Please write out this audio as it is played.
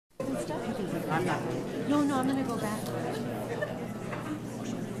I'm not. No, I'm going to go back.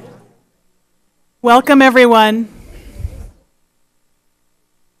 Welcome, everyone.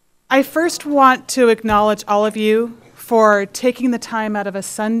 I first want to acknowledge all of you for taking the time out of a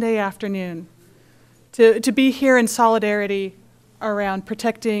Sunday afternoon to be here in solidarity around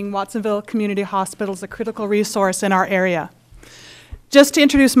protecting Watsonville Community Hospital as a critical resource in our area. Just to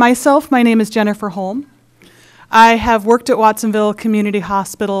introduce myself, my name is Jennifer Holm. I have worked at Watsonville Community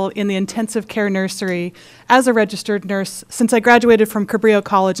Hospital in the intensive care nursery as a registered nurse since I graduated from Cabrillo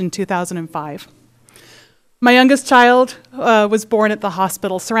College in 2005. My youngest child was born at the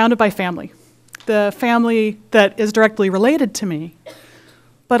hospital, surrounded by family. The family that is directly related to me,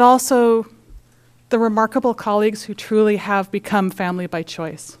 but also the remarkable colleagues who truly have become family by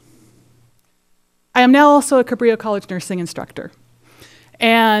choice. I am now also a Cabrillo College nursing instructor,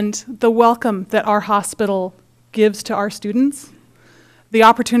 and the welcome that our hospital gives to our students, the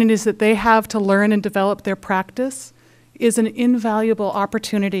opportunities that they have to learn and develop their practice, is an invaluable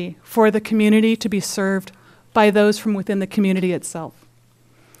opportunity for the community to be served by those from within the community itself.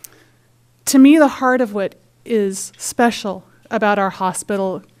 To me, the heart of what is special about our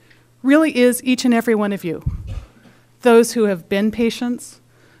hospital really is each and every one of you. Those who have been patients,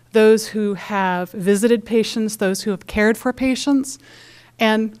 those who have visited patients, those who have cared for patients,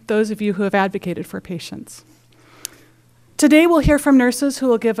 and those of you who have advocated for patients. Today we'll hear from nurses who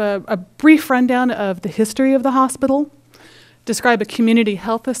will give a brief rundown of the history of the hospital, describe a community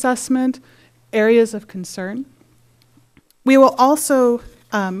health assessment, areas of concern. We will also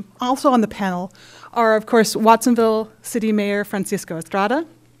on the panel are, of course, Watsonville City Mayor Francisco Estrada.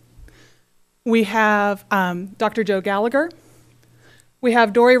 We have Dr. Joe Gallagher. We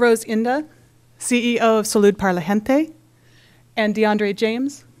have Dory Rose Inda, CEO of Salud para la Gente, and DeAndre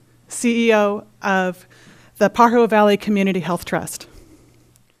James, CEO of the Pajaro Valley Community Health Trust.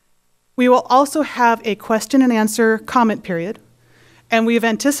 We will also have a question and answer comment period, and we've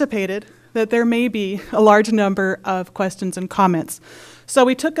anticipated that there may be a large number of questions and comments. So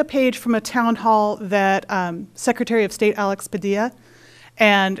we took a page from a town hall that Secretary of State Alex Padilla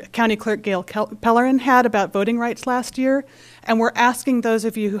and County Clerk Gail Pellerin had about voting rights last year, and we're asking those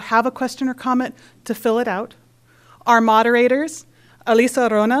of you who have a question or comment to fill it out. Our moderators,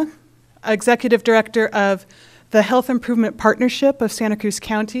 Alisa Arona, Executive Director of the Health Improvement Partnership of Santa Cruz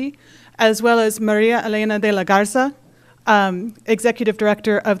County, as well as Maria Elena de la Garza, Executive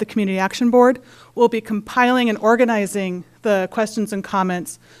Director of the Community Action Board, will be compiling and organizing the questions and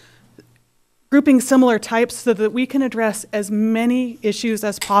comments, grouping similar types so that we can address as many issues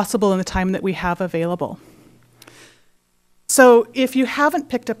as possible in the time that we have available. So if you haven't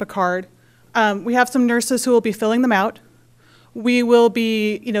picked up a card, we have some nurses who will be filling them out. We will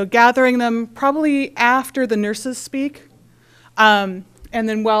be, gathering them probably after the nurses speak, and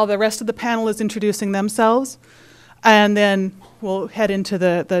then while the rest of the panel is introducing themselves, and then we'll head into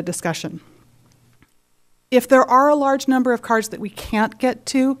the discussion. If there are a large number of cards that we can't get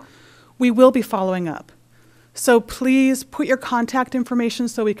to, we will be following up. So please put your contact information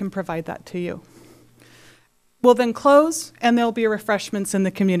so we can provide that to you. We'll then close, and there'll be refreshments in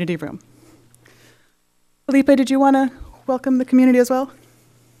the community room. Felipe, did you want to welcome the community as well?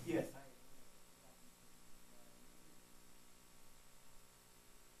 Yes.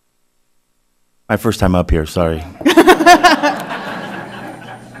 My first time up here, sorry.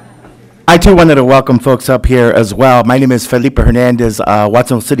 I too wanted to welcome folks up here as well. My name is Felipe Hernandez,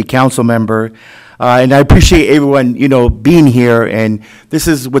 Watsonville City Council member, and I appreciate everyone, being here. And this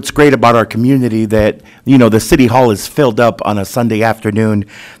is what's great about our community, that, the City Hall is filled up on a Sunday afternoon.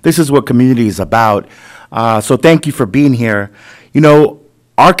 This is what community is about. So thank you for being here.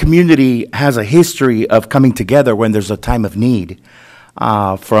 Our community has a history of coming together when there's a time of need,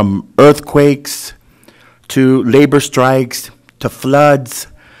 from earthquakes to labor strikes to floods.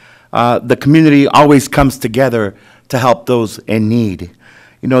 The community always comes together to help those in need.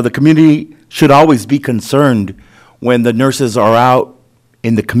 The community should always be concerned when the nurses are out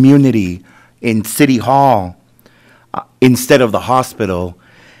in the community, in City Hall, instead of the hospital.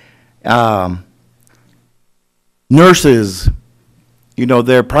 Nurses,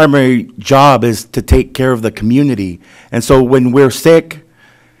 their primary job is to take care of the community. And so when we're sick,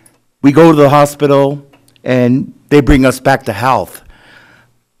 we go to the hospital and they bring us back to health.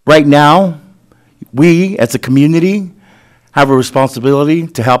 Right now, we as a community have a responsibility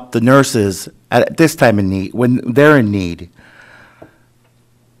to help the nurses at this time of need, when they're in need.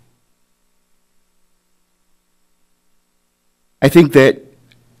 I think that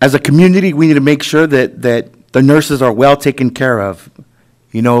as a community, we need to make sure that the nurses are well taken care of.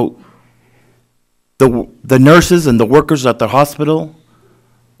 The nurses and the workers at the hospital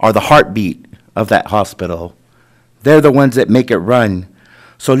are the heartbeat of that hospital. They're the ones that make it run.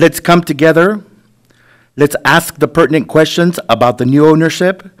 So let's come together. Let's ask the pertinent questions about the new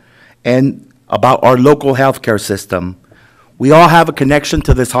ownership and about our local healthcare system. We all have a connection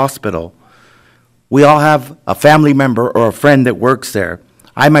to this hospital. We all have a family member or a friend that works there.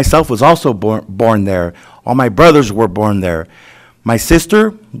 I myself was also born there. All my brothers were born there. My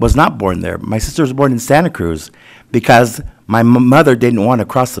sister was not born there. My sister was born in Santa Cruz because my mother didn't want to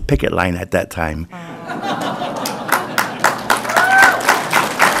cross the picket line at that time.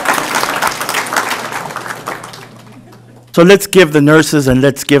 So let's give the nurses and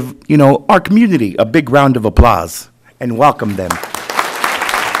let's give, our community a big round of applause and welcome them.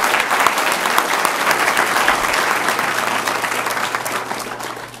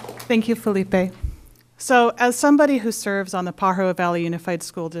 Thank you, Felipe. So as somebody who serves on the Pajaro Valley Unified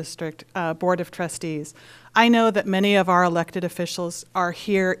School District Board of Trustees, I know that many of our elected officials are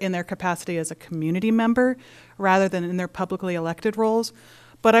here in their capacity as a community member rather than in their publicly elected roles.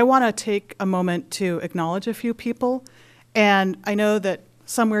 But I want to take a moment to acknowledge a few people. And I know that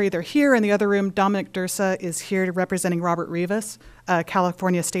somewhere either here or in the other room, Dominic Dursa is here representing Robert Rivas, a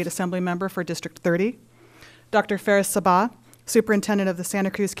California State Assembly member for District 30. Dr. Faris Sabah, Superintendent of the Santa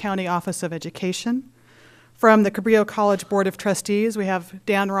Cruz County Office of Education. From the Cabrillo College Board of Trustees, we have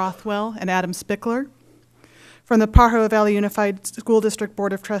Dan Rothwell and Adam Spickler. From the Pajaro Valley Unified School District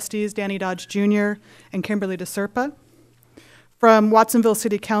Board of Trustees, Danny Dodge Jr. and Kimberly DeSerpa. From Watsonville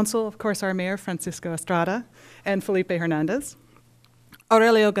City Council, of course, our Mayor, Francisco Estrada, and Felipe Hernandez.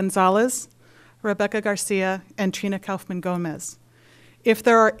 Aurelio Gonzalez, Rebecca Garcia, and Trina Kaufman Gomez. If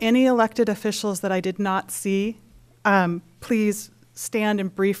there are any elected officials that I did not see, please stand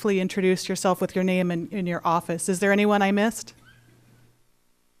and briefly introduce yourself with your name and in your office. Is there anyone I missed?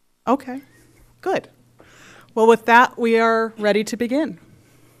 Okay, good. Well, with that, we are ready to begin.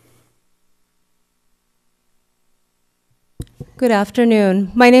 Good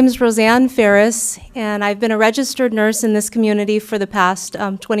afternoon. My name is Roseanne Ferris, and I've been a registered nurse in this community for the past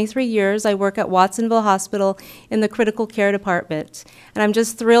 23 years. I work at Watsonville Hospital in the critical care department, and I'm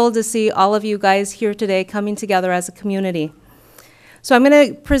just thrilled to see all of you guys here today coming together as a community. So I'm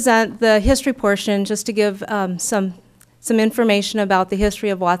going to present the history portion just to give some information about the history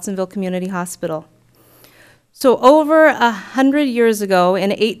of Watsonville Community Hospital. So over 100 years ago, in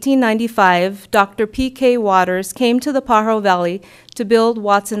 1895, Dr. P.K. Waters came to the Pajaro Valley to build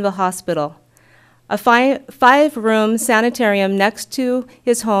Watsonville Hospital, a five-room sanitarium next to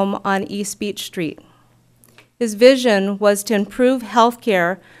his home on East Beach Street. His vision was to improve health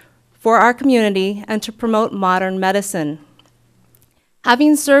care for our community and to promote modern medicine.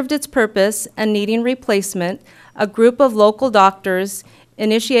 Having served its purpose and needing replacement, a group of local doctors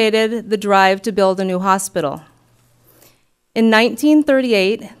initiated the drive to build a new hospital. In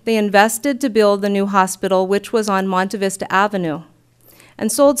 1938, they invested to build the new hospital, which was on Monte Vista Avenue,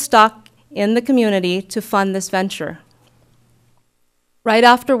 and sold stock in the community to fund this venture. Right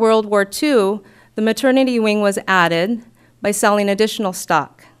after World War II, the maternity wing was added by selling additional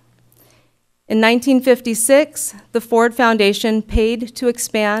stock. In 1956, the Ford Foundation paid to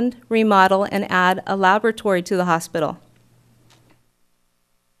expand, remodel, and add a laboratory to the hospital.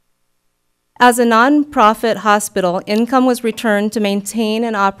 As a nonprofit hospital, income was returned to maintain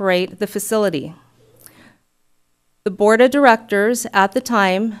and operate the facility. The board of directors at the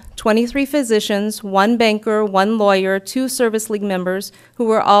time, 23 physicians, 1 banker, 1 lawyer, 2 service league members, who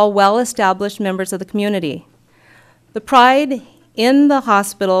were all well-established members of the community. The pride in the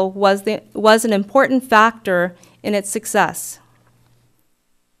hospital was an important factor in its success.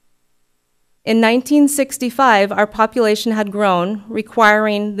 In 1965, our population had grown,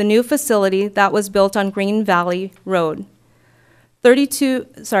 requiring the new facility that was built on Green Valley Road.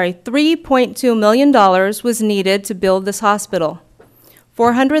 $3.2 million was needed to build this hospital.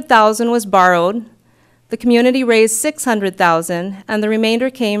 $400,000 was borrowed. The community raised $600,000, and the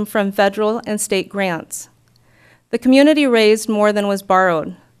remainder came from federal and state grants. The community raised more than was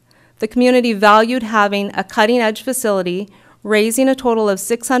borrowed. The community valued having a cutting-edge facility, raising a total of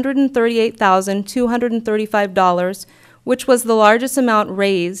 $638,235, which was the largest amount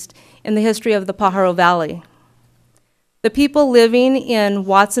raised in the history of the Pajaro Valley. The people living in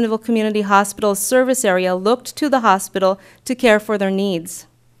Watsonville Community Hospital's service area looked to the hospital to care for their needs.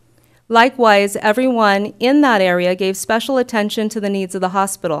 Likewise, everyone in that area gave special attention to the needs of the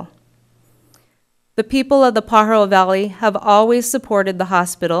hospital. The people of the Pajaro Valley have always supported the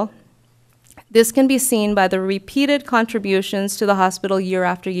hospital. This can be seen by the repeated contributions to the hospital year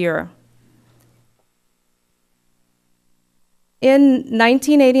after year. In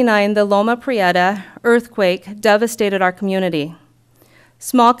 1989, the Loma Prieta earthquake devastated our community.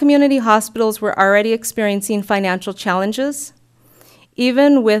 Small community hospitals were already experiencing financial challenges.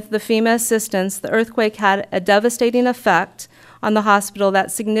 Even with the FEMA assistance, the earthquake had a devastating effect on the hospital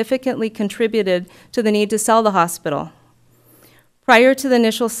that significantly contributed to the need to sell the hospital. Prior to the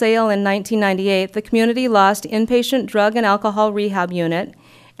initial sale in 1998, the community lost inpatient drug and alcohol rehab unit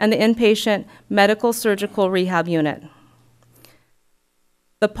and the inpatient medical surgical rehab unit.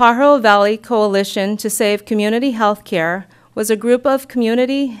 The Pajaro Valley Coalition to Save Community Health Care was a group of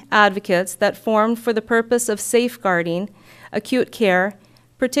community advocates that formed for the purpose of safeguarding acute care,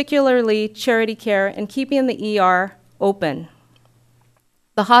 particularly charity care, and keeping the ER open.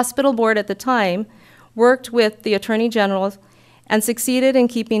 The hospital board at the time worked with the Attorney General and succeeded in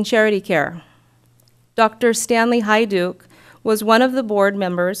keeping charity care. Dr. Stanley Hyduke was one of the board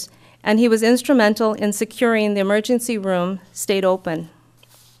members, and he was instrumental in securing the emergency room stayed open.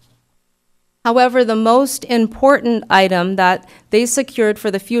 However, the most important item that they secured for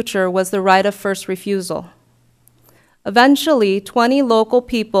the future was the right of first refusal. Eventually, 20 local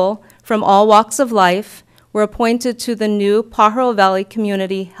people from all walks of life were appointed to the new Pajaro Valley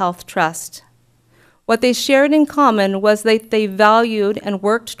Community Health Trust. What they shared in common was that they valued and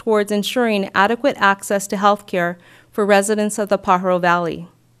worked towards ensuring adequate access to health care for residents of the Pajaro Valley.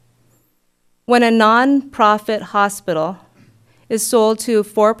 When a non-profit hospital is sold to a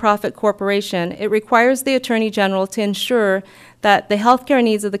for-profit corporation, it requires the Attorney General to ensure that the healthcare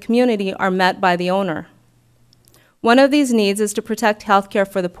needs of the community are met by the owner. One of these needs is to protect healthcare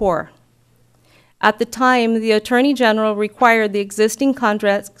for the poor. At the time, the Attorney General required the existing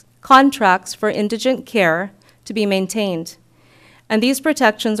contracts for indigent care to be maintained, and these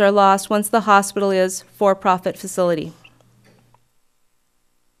protections are lost once the hospital is a for-profit facility.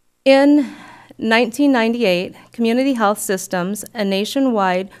 In 1998, Community Health Systems, a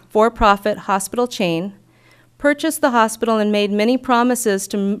nationwide for-profit hospital chain, purchased the hospital and made many promises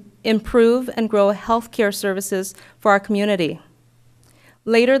to improve and grow health care services for our community.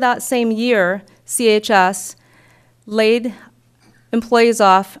 Later that same year, CHS laid employees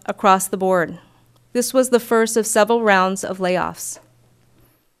off across the board. This was the first of several rounds of layoffs.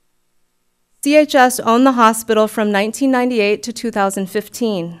 CHS owned the hospital from 1998 to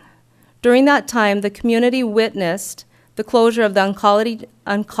 2015. During that time, the community witnessed the closure of the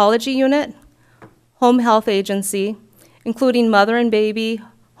oncology unit, home health agency, including mother and baby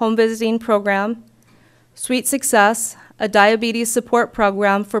home visiting program, Sweet Success, a diabetes support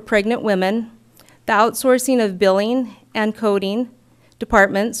program for pregnant women, the outsourcing of billing and coding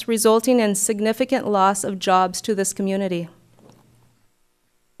departments, resulting in significant loss of jobs to this community.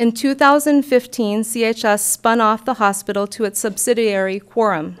 In 2015, CHS spun off the hospital to its subsidiary,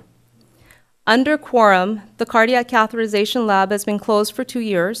 Quorum. Under Quorum, the cardiac catheterization lab has been closed for 2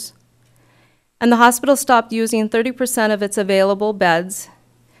 years, and the hospital stopped using 30% of its available beds,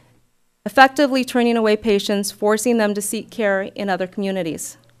 effectively turning away patients, forcing them to seek care in other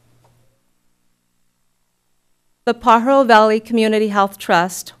communities. The Pajaro Valley Community Health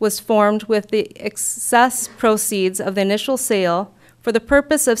Trust was formed with the excess proceeds of the initial sale for the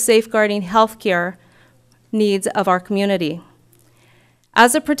purpose of safeguarding health care needs of our community.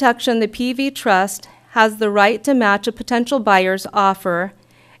 As a protection, the PV Trust has the right to match a potential buyer's offer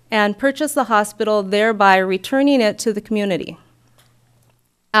and purchase the hospital, thereby returning it to the community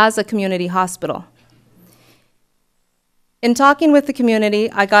as a community hospital. In talking with the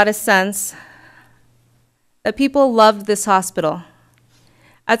community, I got a sense that people loved this hospital.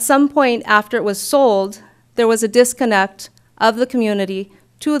 At some point after it was sold, there was a disconnect of the community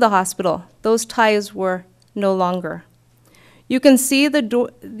to the hospital. Those ties were no longer. You can see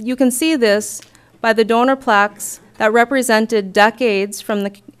this by the donor plaques that represented decades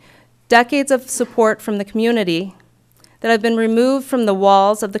of support from the community that have been removed from the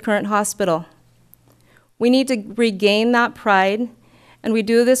walls of the current hospital. We need to regain that pride, and we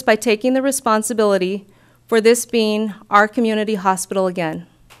do this by taking the responsibility for this being our community hospital again.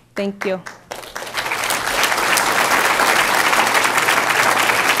 Thank you.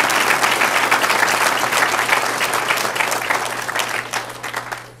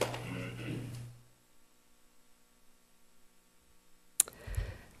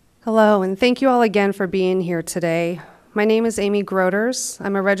 Hello, and thank you all again for being here today. My name is Amy Groders.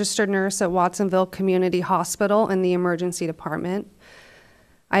 I'm a registered nurse at Watsonville Community Hospital in the emergency department.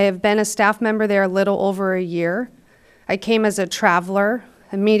 I have been a staff member there a little over a year. I came as a traveler,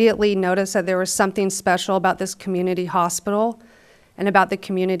 immediately noticed that there was something special about this community hospital and about the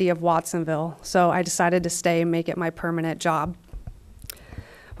community of Watsonville, so I decided to stay and make it my permanent job.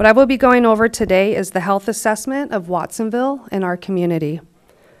 What I will be going over today is the health assessment of Watsonville and our community.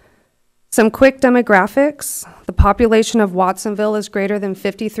 Some quick demographics. The population of Watsonville is greater than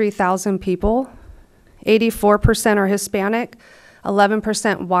 53,000 people. 84% are Hispanic,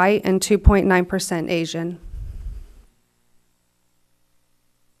 11% white, and 2.9% Asian.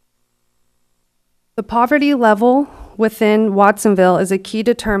 The poverty level within Watsonville is a key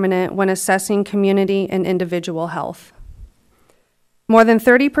determinant when assessing community and individual health. More than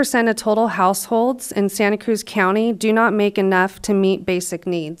 30% of total households in Santa Cruz County do not make enough to meet basic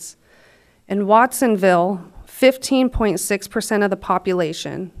needs. In Watsonville, 15.6% of the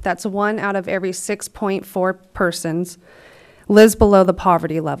population, that's 1 out of every 6.4 persons, lives below the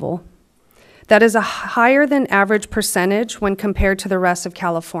poverty level. That is a higher than average percentage when compared to the rest of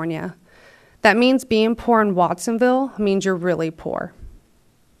California. That means being poor in Watsonville means you're really poor.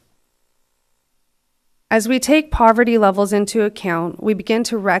 As we take poverty levels into account, we begin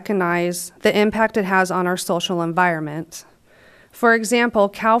to recognize the impact it has on our social environment. For example,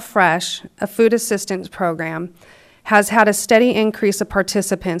 CalFresh, a food assistance program, has had a steady increase of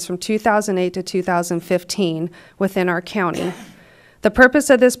participants from 2008 to 2015 within our county. The purpose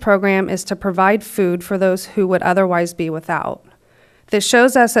of this program is to provide food for those who would otherwise be without. This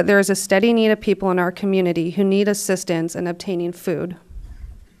shows us that there is a steady need of people in our community who need assistance in obtaining food.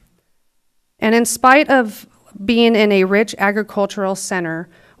 And in spite of being in a rich agricultural center,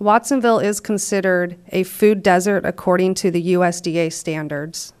 Watsonville is considered a food desert according to the USDA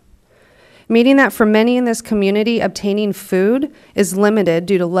standards, meaning that for many in this community, obtaining food is limited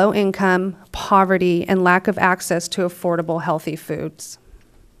due to low income, poverty, and lack of access to affordable, healthy foods.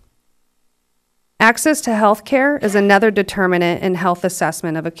 Access to health care is another determinant in health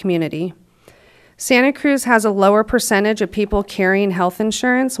assessment of a community. Santa Cruz has a lower percentage of people carrying health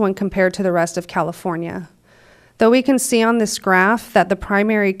insurance when compared to the rest of California. Though we can see on this graph that the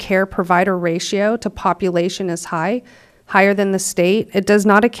primary care provider ratio to population is higher than the state, it does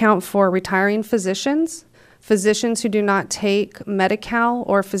not account for retiring physicians, physicians who do not take Medi-Cal,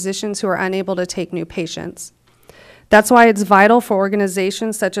 or physicians who are unable to take new patients. That's why it's vital for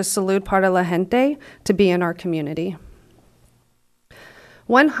organizations such as Salud para la Gente to be in our community.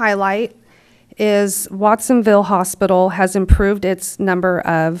 One highlight is Watsonville Hospital has improved its number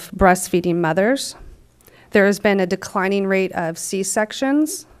of breastfeeding mothers. There has been a declining rate of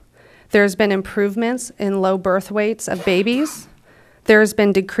C-sections. There's been improvements in low birth weights of babies. There's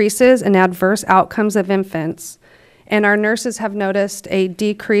been decreases in adverse outcomes of infants. And our nurses have noticed a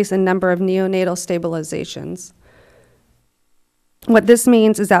decrease in number of neonatal stabilizations. What this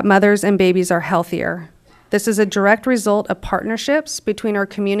means is that mothers and babies are healthier. This is a direct result of partnerships between our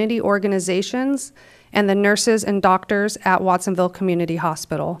community organizations and the nurses and doctors at Watsonville Community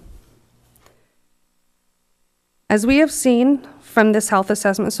Hospital. As we have seen from this health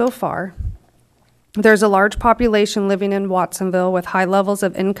assessment so far, there's a large population living in Watsonville with high levels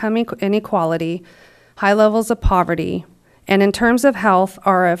of income inequality, high levels of poverty, and in terms of health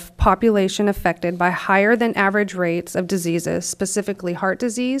are a population affected by higher than average rates of diseases, specifically heart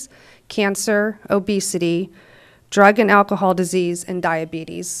disease, cancer, obesity, drug and alcohol disease, and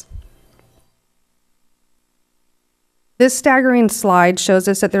diabetes. This staggering slide shows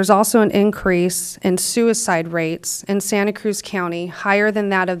us that there's also an increase in suicide rates in Santa Cruz County, higher than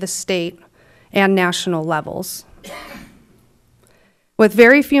that of the state and national levels. With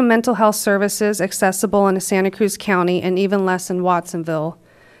very few mental health services accessible in Santa Cruz County and even less in Watsonville,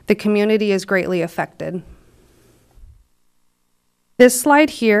 the community is greatly affected. This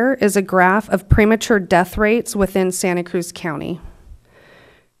slide here is a graph of premature death rates within Santa Cruz County.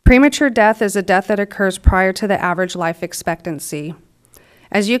 Premature death is a death that occurs prior to the average life expectancy.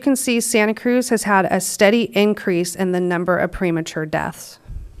 As you can see, Santa Cruz has had a steady increase in the number of premature deaths.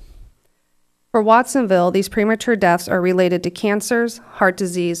 For Watsonville, these premature deaths are related to cancers, heart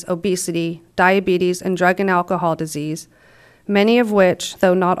disease, obesity, diabetes, and drug and alcohol disease, many of which,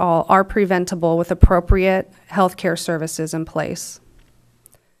 though not all, are preventable with appropriate healthcare services in place.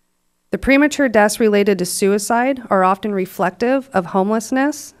 The premature deaths related to suicide are often reflective of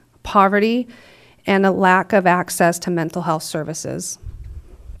homelessness, poverty, and a lack of access to mental health services.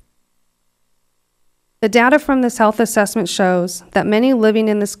 The data from this health assessment shows that many living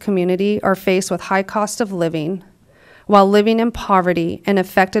in this community are faced with high cost of living while living in poverty and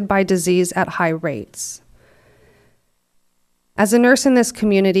affected by disease at high rates. As a nurse in this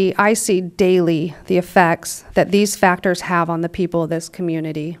community, I see daily the effects that these factors have on the people of this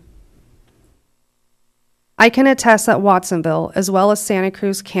community. I can attest that Watsonville, as well as Santa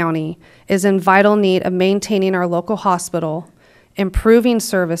Cruz County, is in vital need of maintaining our local hospital, improving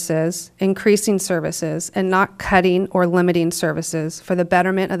services, increasing services, and not cutting or limiting services for the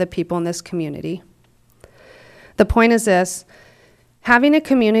betterment of the people in this community. The point is this: Having a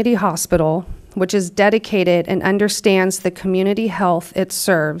community hospital, which is dedicated and understands the community health it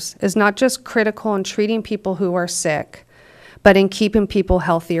serves, is not just critical in treating people who are sick, but in keeping people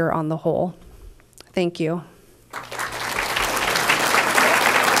healthier on the whole. Thank you.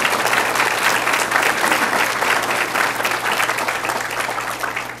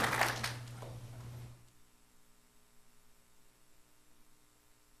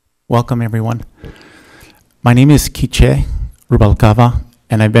 Welcome, everyone. My name is Quiche Rubalcava,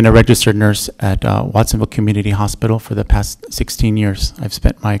 and I've been a registered nurse at Watsonville Community Hospital for the past 16 years. I've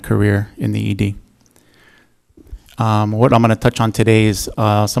spent my career in the ED. What I'm going to touch on today is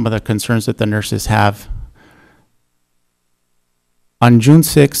some of the concerns that the nurses have. On June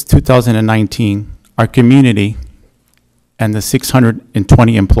 6, 2019, our community and the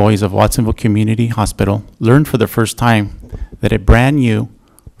 620 employees of Watsonville Community Hospital learned for the first time that a brand new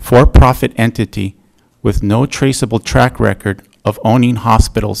for-profit entity with no traceable track record of owning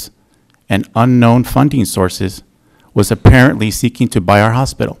hospitals and unknown funding sources was apparently seeking to buy our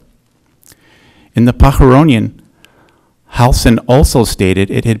hospital. In the Pajaronian, Halson also stated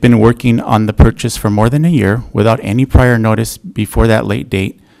it had been working on the purchase for more than a year without any prior notice before that late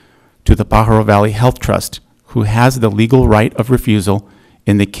date to the Pajaro Valley Health Trust, who has the legal right of refusal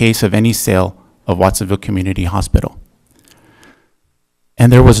in the case of any sale of Watsonville Community Hospital.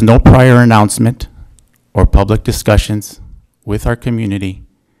 And there was no prior announcement or public discussions with our community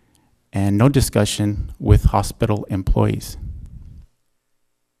and no discussion with hospital employees.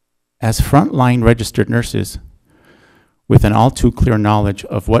 As frontline registered nurses, with an all too clear knowledge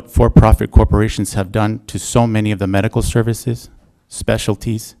of what for-profit corporations have done to so many of the medical services,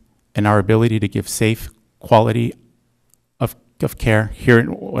 specialties, and our ability to give safe quality of care here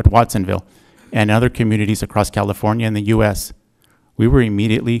at Watsonville and other communities across California and the US, we were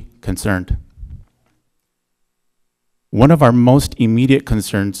immediately concerned. One of our most immediate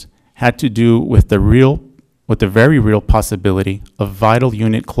concerns had to do with the very real possibility of vital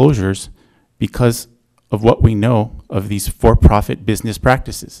unit closures because of what we know of these for-profit business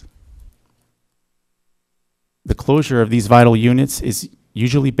practices. The closure of these vital units is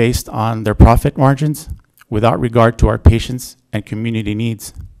usually based on their profit margins without regard to our patients and community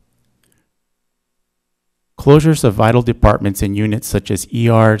needs. Closures of vital departments and units such as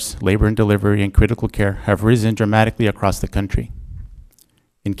ERs, labor and delivery, and critical care have risen dramatically across the country.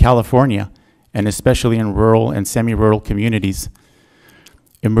 In California, and especially in rural and semi-rural communities,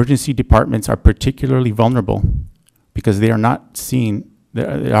 emergency departments are particularly vulnerable because they're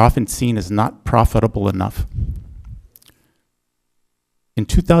often seen as not profitable enough. In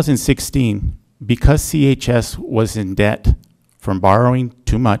 2016, because CHS was in debt from borrowing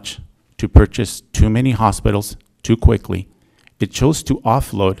too much to purchase too many hospitals too quickly, it chose to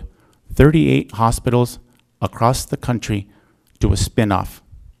offload 38 hospitals across the country to a spin-off,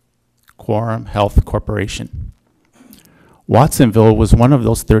 Quorum Health Corporation. Watsonville was one of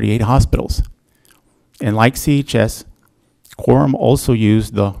those 38 hospitals. And like CHS, Quorum also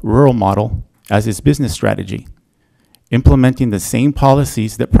used the rural model as its business strategy, implementing the same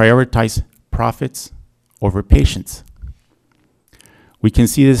policies that prioritize profits over patients. We can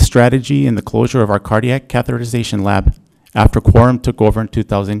see this strategy in the closure of our cardiac catheterization lab after Quorum took over in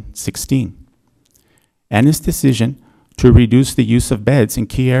 2016, and its decision to reduce the use of beds in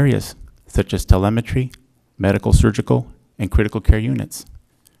key areas such as telemetry, medical, surgical, and critical care units.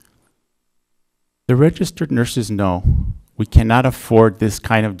 The registered nurses know we cannot afford this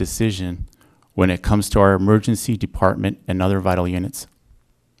kind of decision when it comes to our emergency department and other vital units.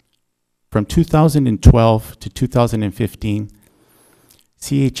 From 2012 to 2015,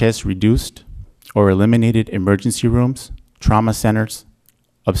 CHS reduced or eliminated emergency rooms, trauma centers,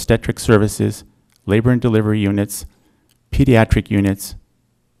 obstetric services, labor and delivery units, pediatric units,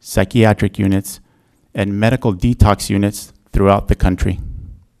 psychiatric units, and medical detox units throughout the country.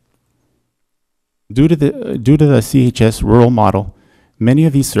 Due to the CHS rural model, many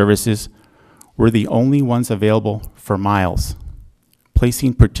of these services were the only ones available for miles,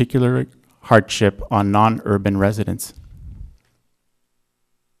 placing particular hardship on non-urban residents.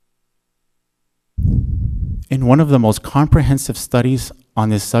 In one of the most comprehensive studies on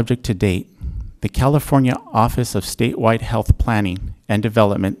this subject to date, the California Office of Statewide Health Planning and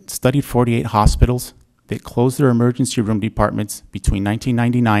Development studied 48 hospitals that closed their emergency room departments between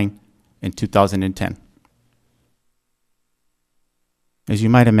 1999 and 2010. As you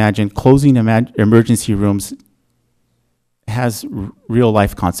might imagine, closing emergency rooms has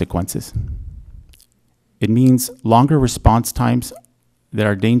real-life consequences. It means longer response times that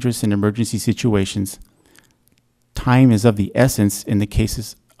are dangerous in emergency situations. Time is of the essence in the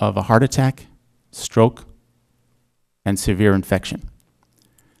cases of a heart attack, stroke, and severe infection.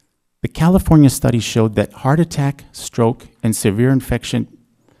 The California study showed that heart attack, stroke, and severe infection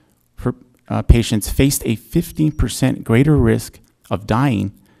for patients faced a 15% greater risk of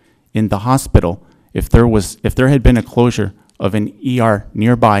dying in the hospital if there had been a closure of an ER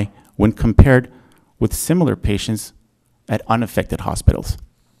nearby when compared with similar patients at unaffected hospitals.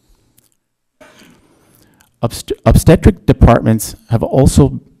 Obstetric departments have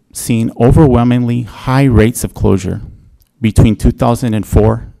also seen overwhelmingly high rates of closure. Between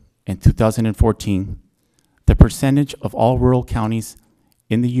 2004 and 2014, the percentage of all rural counties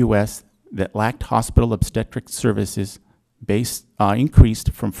in the U.S. that lacked hospital obstetric services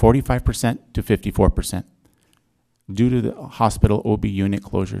increased from 45% to 54% due to the hospital OB unit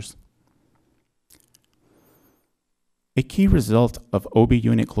closures. A key result of OB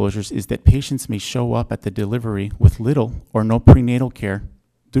unit closures is that patients may show up at the delivery with little or no prenatal care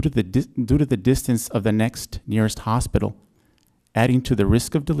due to the distance of the next nearest hospital, adding to the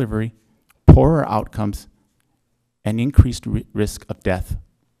risk of delivery, poorer outcomes, and increased risk of death.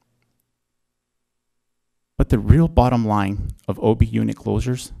 But the real bottom line of OB unit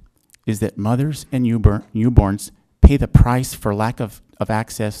closures is that mothers and newborns pay the price for lack of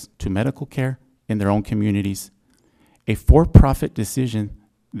access to medical care in their own communities, a for-profit decision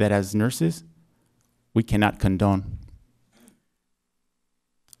that as nurses, we cannot condone.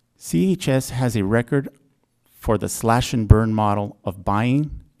 CHS has a record for the slash and burn model of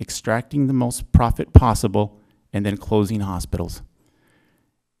buying, extracting the most profit possible, and then closing hospitals.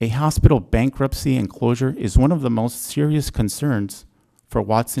 A hospital bankruptcy and closure is one of the most serious concerns for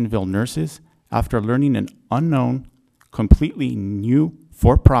Watsonville nurses after learning an unknown, completely new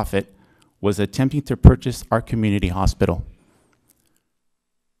for-profit was attempting to purchase our community hospital.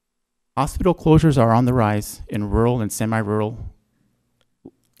 Hospital closures are on the rise in rural and semi-rural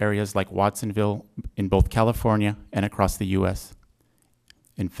areas like Watsonville in both California and across the US.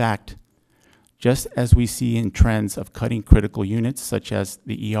 In fact, just as we see in trends of cutting critical units such as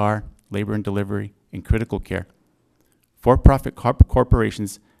the ER, labor and delivery, and critical care, for-profit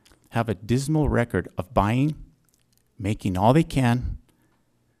corporations have a dismal record of buying, making all they can,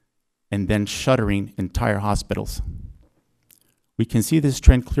 and then shuttering entire hospitals. We can see this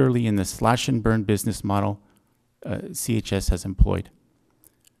trend clearly in the slash and burn business model CHS has employed.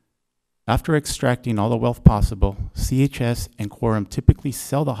 After extracting all the wealth possible, CHS and Quorum typically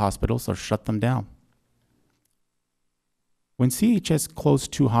sell the hospitals or shut them down. When CHS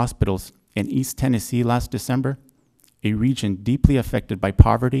closed 2 hospitals in East Tennessee last December, a region deeply affected by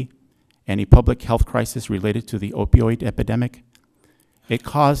poverty and a public health crisis related to the opioid epidemic, it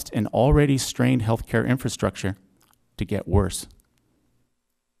caused an already strained healthcare infrastructure to get worse.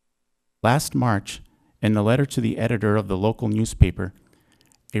 Last March, in a letter to the editor of the local newspaper,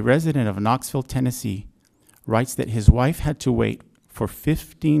 a resident of Knoxville, Tennessee, writes that his wife had to wait for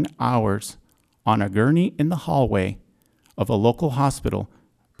 15 hours on a gurney in the hallway of a local hospital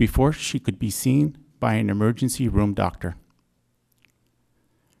before she could be seen by an emergency room doctor.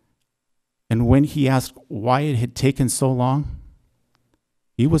 And when he asked why it had taken so long,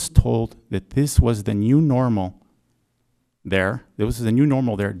 he was told that this was the new normal there. There was the new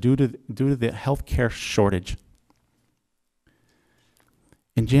normal there due to the healthcare shortage.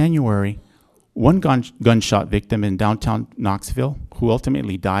 In January, one gunshot victim in downtown Knoxville, who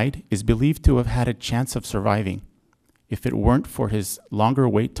ultimately died, is believed to have had a chance of surviving if it weren't for his longer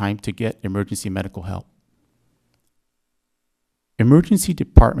wait time to get emergency medical help. Emergency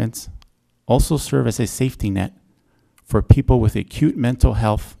departments also serve as a safety net for people with acute mental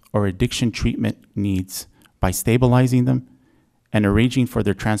health or addiction treatment needs by stabilizing them and arranging for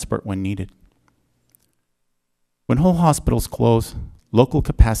their transport when needed. When whole hospitals close, local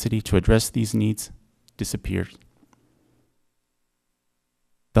capacity to address these needs disappears.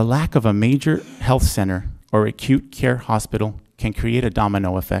 The lack of a major health center or acute care hospital can create a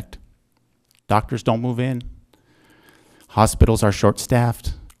domino effect. Doctors don't move in, hospitals are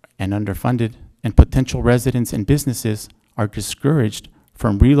short-staffed and underfunded, and potential residents and businesses are discouraged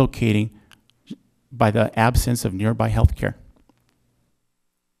from relocating by the absence of nearby health care.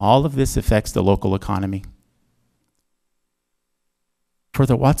 All of this affects the local economy. For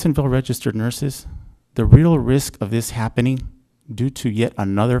the Watsonville registered nurses, the real risk of this happening due to yet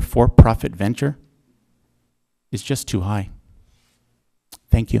another for-profit venture is just too high.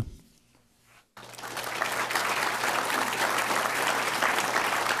 Thank you.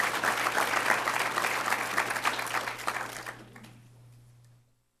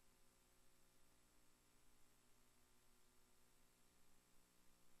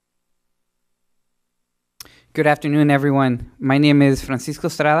 Good afternoon, everyone. My name is Francisco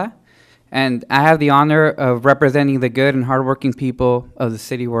Estrada, and I have the honor of representing the good and hardworking people of the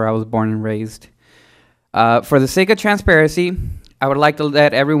city where I was born and raised. For the sake of transparency, I would like to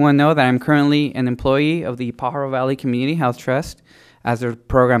let everyone know that I'm currently an employee of the Pajaro Valley Community Health Trust as their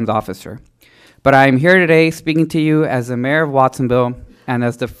programs officer. But I am here today speaking to you as the mayor of Watsonville and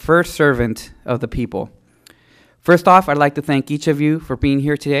as the first servant of the people. First off, I'd like to thank each of you for being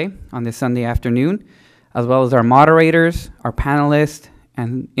here today on this Sunday afternoon, as well as our moderators, our panelists,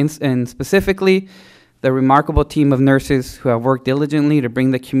 and specifically the remarkable team of nurses who have worked diligently to bring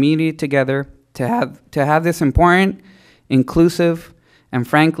the community together to have this important, inclusive, and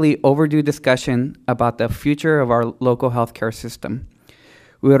frankly overdue discussion about the future of our local healthcare system.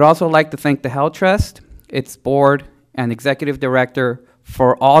 We would also like to thank the Health Trust, its board, and executive director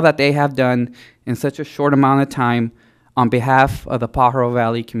for all that they have done in such a short amount of time on behalf of the Pajaro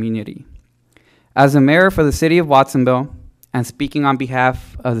Valley community. As the mayor for the city of Watsonville, and speaking on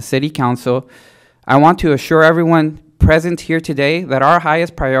behalf of the city council, I want to assure everyone present here today that our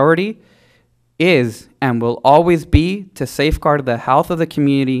highest priority is and will always be to safeguard the health of the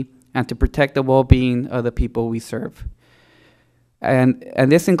community and to protect the well-being of the people we serve. And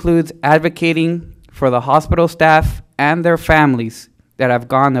this includes advocating for the hospital staff and their families that have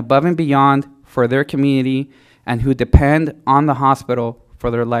gone above and beyond for their community and who depend on the hospital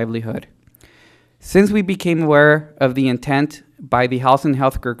for their livelihood. Since we became aware of the intent by the Health and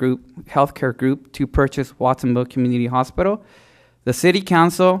Healthcare Group to purchase Watsonville Community Hospital, the City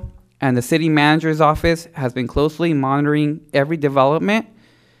Council and the City Manager's Office has been closely monitoring every development.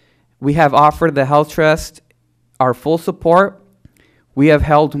 We have offered the Health Trust our full support. We have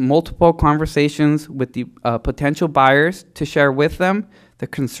held multiple conversations with the potential buyers to share with them the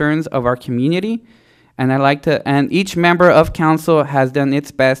concerns of our community. And each member of council has done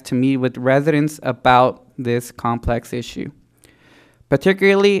its best to meet with residents about this complex issue.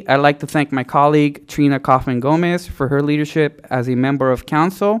 Particularly, I'd like to thank my colleague, Trina Kaufman-Gomez, for her leadership as a member of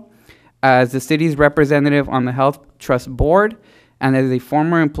council, as the city's representative on the Health Trust Board, and as a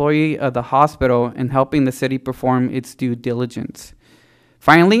former employee of the hospital in helping the city perform its due diligence.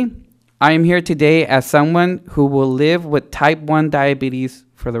 Finally, I am here today as someone who will live with type 1 diabetes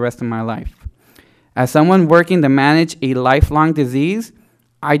for the rest of my life. As someone working to manage a lifelong disease,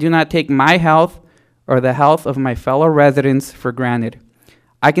 I do not take my health or the health of my fellow residents for granted.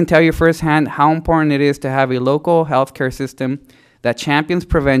 I can tell you firsthand how important it is to have a local healthcare system that champions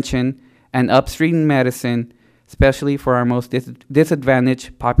prevention and upstream medicine, especially for our most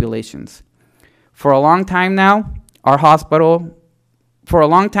disadvantaged populations. For a long time now, our hospital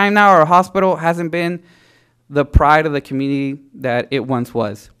hasn't been the pride of the community that it once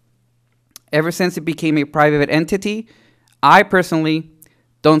was. Ever since it became a private entity, I personally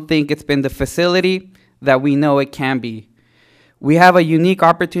don't think it's been the facility that we know it can be. We have a unique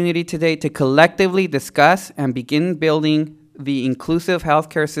opportunity today to collectively discuss and begin building the inclusive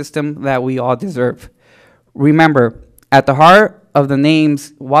healthcare system that we all deserve. Remember, at the heart of the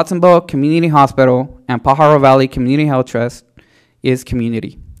names Watsonville Community Hospital and Pajaro Valley Community Health Trust is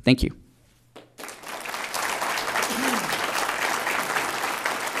community. Thank you.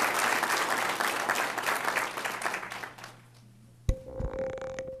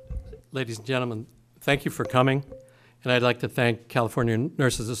 Ladies and gentlemen, thank you for coming, and I'd like to thank California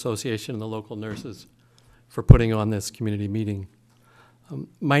Nurses Association and the local nurses for putting on this community meeting.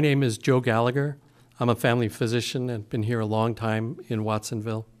 My name is Joe Gallagher. I'm a family physician and been here a long time in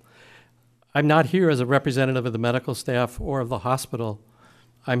Watsonville. I'm not here as a representative of the medical staff or of the hospital.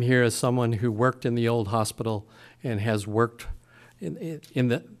 I'm here as someone who worked in the old hospital and has worked in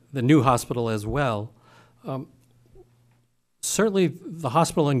the new hospital as well. Certainly, the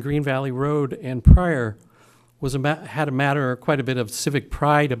hospital in Green Valley Road and prior had quite a bit of civic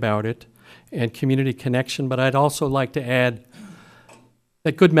pride about it and community connection, but I'd also like to add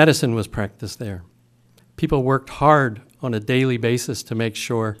that good medicine was practiced there. People worked hard on a daily basis to make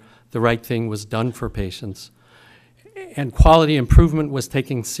sure the right thing was done for patients. And quality improvement was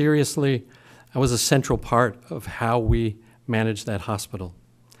taken seriously. That was a central part of how we managed that hospital.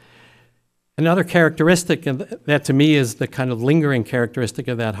 Another characteristic, and that to me is the kind of lingering characteristic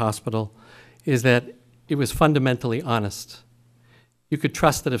of that hospital, is that it was fundamentally honest. You could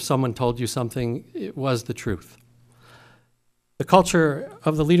trust that if someone told you something, it was the truth. The culture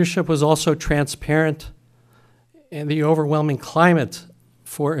of the leadership was also transparent, and the overwhelming climate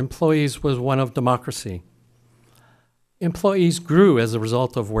for employees was one of democracy. Employees grew as a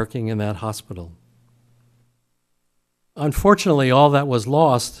result of working in that hospital. Unfortunately, all that was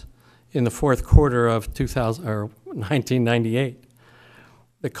lost in the fourth quarter of 1998.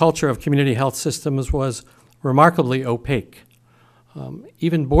 The culture of community health systems was remarkably opaque.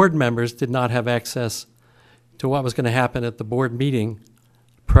 Even board members did not have access to what was going to happen at the board meeting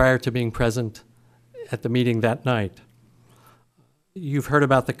prior to being present at the meeting that night. You've heard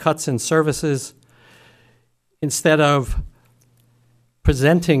about the cuts in services. Instead of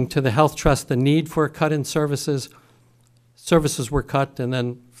presenting to the Health Trust the need for a cut in services, services were cut and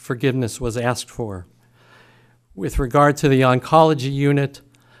then forgiveness was asked for. With regard to the oncology unit,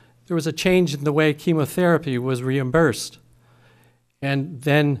 there was a change in the way chemotherapy was reimbursed. And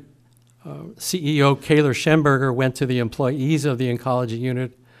then CEO Kaler Schemberger went to the employees of the oncology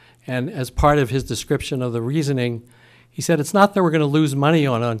unit, and as part of his description of the reasoning, he said, it's not that we're going to lose money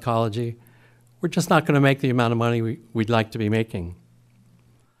on oncology, we're just not going to make the amount of money we'd like to be making.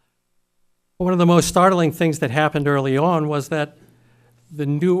 One of the most startling things that happened early on was that the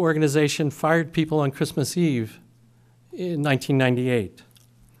new organization fired people on Christmas Eve in 1998.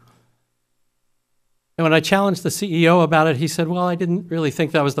 And when I challenged the CEO about it, he said, well, I didn't really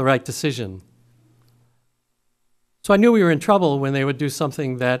think that was the right decision. So I knew we were in trouble when they would do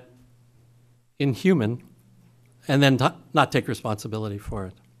something that inhuman and then not take responsibility for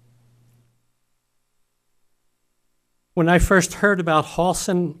it. When I first heard about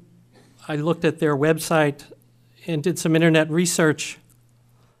Halson, I looked at their website and did some internet research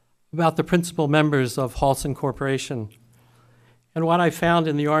about the principal members of Halson Corporation. And what I found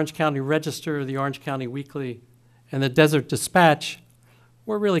in the Orange County Register, the Orange County Weekly, and the Desert Dispatch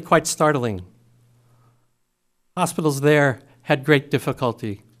were really quite startling. Hospitals there had great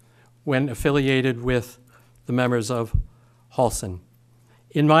difficulty when affiliated with the members of Halson.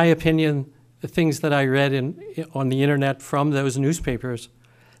 In my opinion, the things that I read on the internet from those newspapers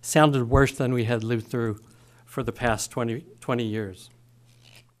sounded worse than we had lived through for the past 20 years.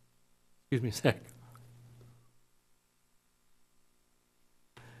 Excuse me a sec.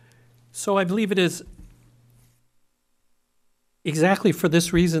 So I believe it is exactly for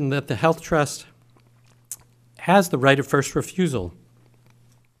this reason that the Health Trust has the right of first refusal.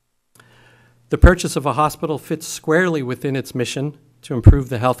 The purchase of a hospital fits squarely within its mission to improve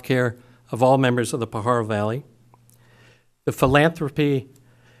the health care of all members of the Pajaro Valley. The philanthropy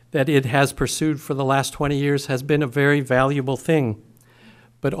that it has pursued for the last 20 years has been a very valuable thing,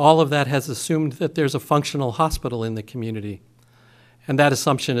 but all of that has assumed that there's a functional hospital in the community, and that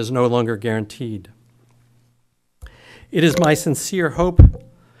assumption is no longer guaranteed. It is my sincere hope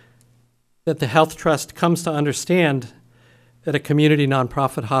that the Health Trust comes to understand that a community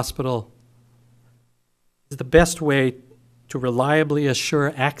nonprofit hospital is the best way to reliably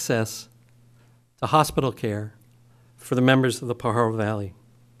assure access to hospital care for the members of the Pajaro Valley.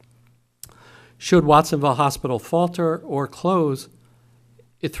 Should Watsonville Hospital falter or close,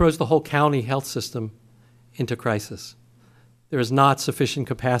 it throws the whole county health system into crisis. There is not sufficient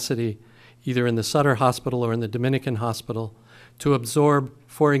capacity either in the Sutter Hospital or in the Dominican Hospital to absorb,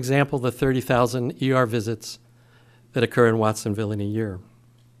 for example, the 30,000 ER visits that occur in Watsonville in a year.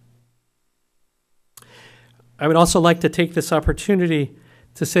 I would also like to take this opportunity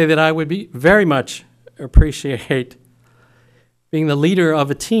to say that I would very much appreciate being the leader of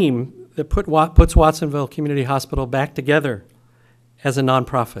a team that puts Watsonville Community Hospital back together as a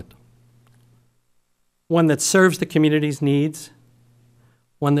nonprofit. One that serves the community's needs,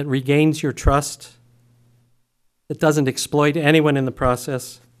 one that regains your trust, that doesn't exploit anyone in the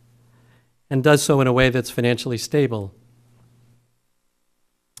process, and does so in a way that's financially stable.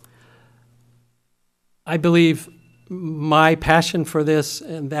 I believe my passion for this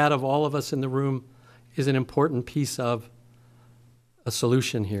and that of all of us in the room is an important piece of a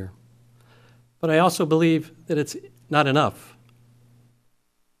solution here. But I also believe that it's not enough.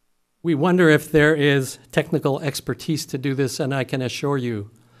 We wonder if there is technical expertise to do this, and I can assure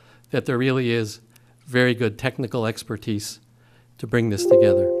you that there really is very good technical expertise to bring this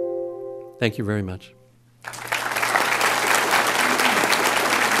together. Thank you very much.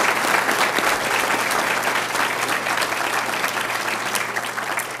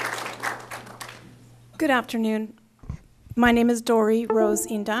 Good afternoon. My name is Dory Rose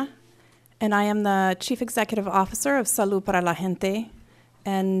Inda, and I am the Chief Executive Officer of Salud para la Gente,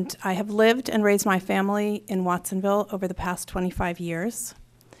 and I have lived and raised my family in Watsonville over the past 25 years.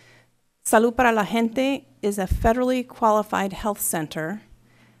 Salud para la Gente is a federally qualified health center,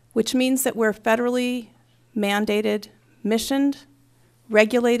 which means that we're federally mandated, missioned,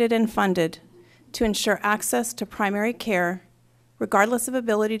 regulated, and funded to ensure access to primary care, regardless of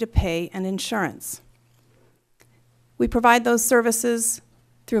ability to pay and insurance. We provide those services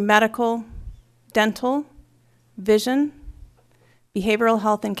through medical, dental, vision, behavioral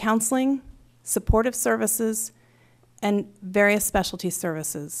health and counseling, supportive services, and various specialty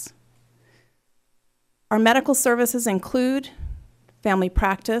services. Our medical services include family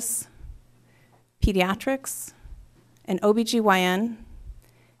practice, pediatrics, and OBGYN,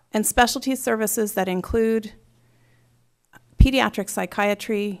 and specialty services that include pediatric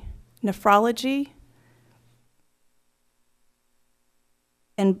psychiatry, nephrology,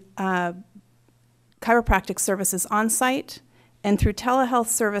 and chiropractic services on-site, and through telehealth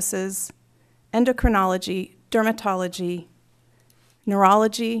services, endocrinology, dermatology,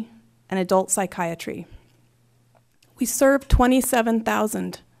 neurology, and adult psychiatry. We serve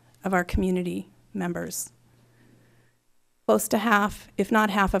 27,000 of our community members, close to half, if not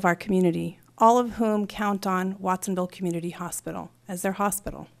half of our community, all of whom count on Watsonville Community Hospital as their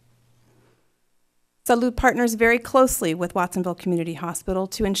hospital. Salud partners very closely with Watsonville Community Hospital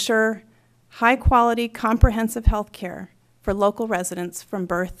to ensure high-quality, comprehensive health care for local residents from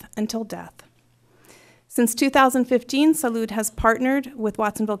birth until death. Since 2015, Salud has partnered with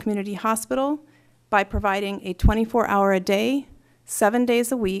Watsonville Community Hospital by providing a 24-hour-a-day, 7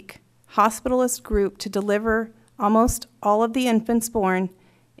 days a week, hospitalist group to deliver almost all of the infants born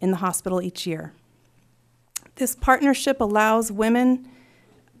in the hospital each year. This partnership allows women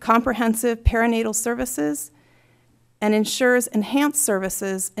comprehensive perinatal services and ensures enhanced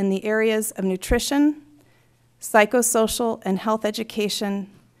services in the areas of nutrition, psychosocial and health education,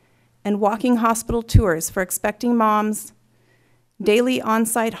 and walking hospital tours for expecting moms, daily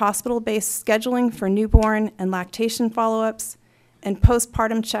on-site hospital-based scheduling for newborn and lactation follow-ups, and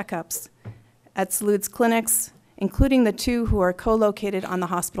postpartum checkups at Salud's clinics, including the 2 who are co-located on the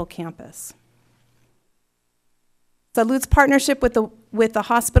hospital campus. Salud's partnership with the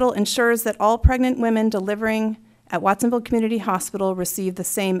hospital ensures that all pregnant women delivering at Watsonville Community Hospital receive the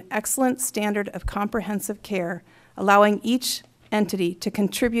same excellent standard of comprehensive care, allowing each entity to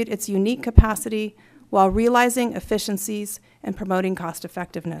contribute its unique capacity while realizing efficiencies and promoting cost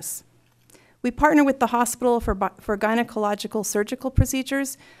effectiveness. We partner with the hospital for gynecological surgical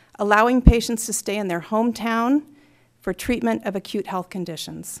procedures, allowing patients to stay in their hometown for treatment of acute health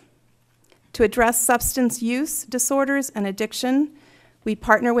conditions. To address substance use disorders and addiction, we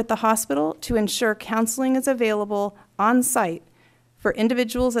partner with the hospital to ensure counseling is available on-site for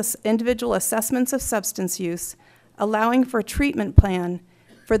individual assessments of substance use, allowing for a treatment plan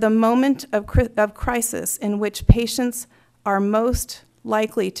for the moment of crisis in which patients are most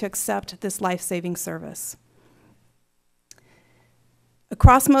likely to accept this life-saving service.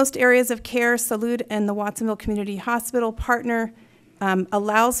 Across most areas of care, Salud and the Watsonville Community Hospital partner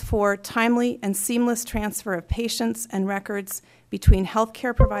allows for timely and seamless transfer of patients and records between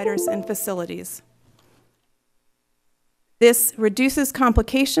healthcare providers and facilities. This reduces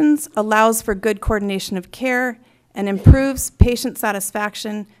complications, allows for good coordination of care, and improves patient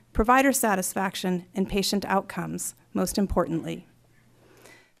satisfaction, provider satisfaction, and patient outcomes, most importantly.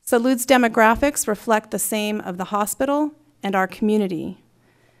 Salud's demographics reflect the same of the hospital and our community.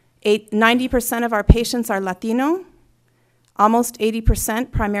 90% of our patients are Latino, almost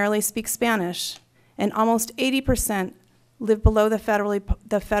 80% primarily speak Spanish, and almost 80% live below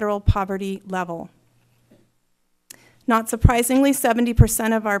the federal poverty level. Not surprisingly,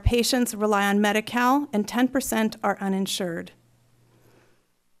 70% of our patients rely on Medi-Cal and 10% are uninsured.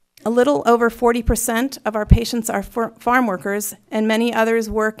 A little over 40% of our patients are farm workers, and many others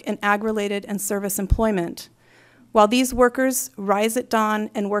work in ag-related and service employment. While these workers rise at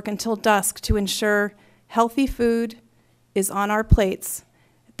dawn and work until dusk to ensure healthy food is on our plates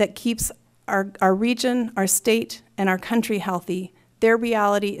that keeps our region, our state, and our country healthy, their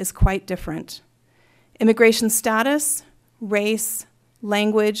reality is quite different. Immigration status, race,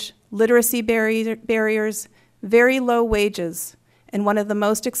 language, literacy barriers, very low wages, and one of the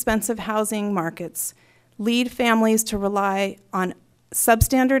most expensive housing markets lead families to rely on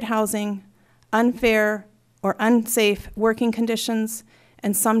substandard housing, unfair or unsafe working conditions,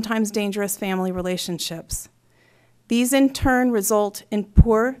 and sometimes dangerous family relationships. These in turn result in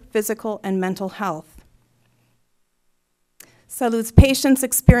poor physical and mental health. Salud's patients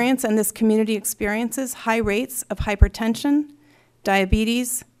experience, and this community experiences, high rates of hypertension,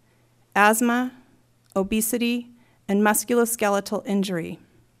 diabetes, asthma, obesity, and musculoskeletal injury.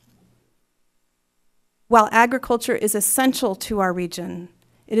 While agriculture is essential to our region,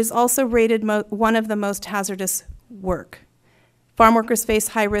 it is also rated one of the most hazardous work. Farm workers face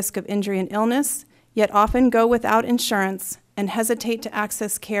high risk of injury and illness, yet often go without insurance and hesitate to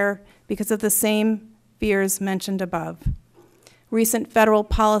access care because of the same fears mentioned above. Recent federal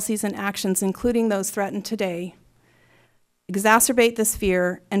policies and actions, including those threatened today, exacerbate this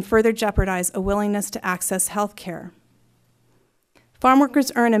fear and further jeopardize a willingness to access health care. Farm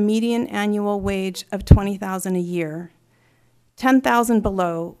workers earn a median annual wage of $20,000 a year, $10,000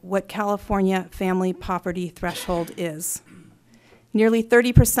 below what California family poverty threshold is. Nearly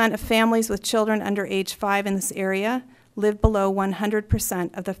 30% of families with children under age 5 in this area live below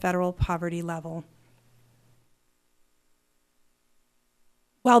 100% of the federal poverty level.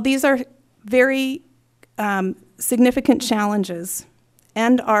 While these are very significant challenges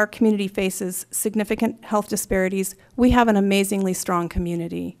and our community faces significant health disparities, we have an amazingly strong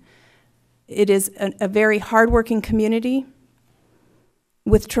community. It is a very hardworking community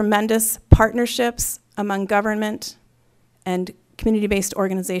with tremendous partnerships among government and community-based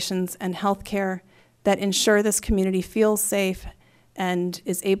organizations and healthcare that ensure this community feels safe and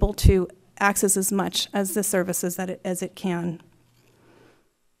is able to access as much as the services as it can.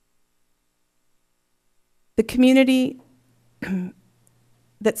 The community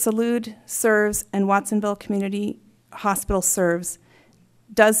that Salud serves and Watsonville Community Hospital serves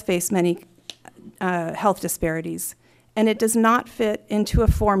does face many health disparities, and it does not fit into a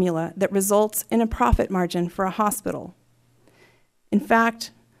formula that results in a profit margin for a hospital. In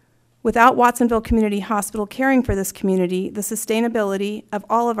fact, without Watsonville Community Hospital caring for this community, the sustainability of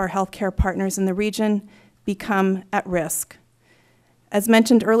all of our healthcare partners in the region become at risk. As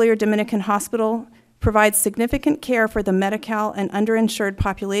mentioned earlier, Dominican Hospital provides significant care for the Medi-Cal and underinsured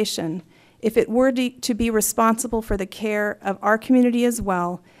population. If it were to be responsible for the care of our community as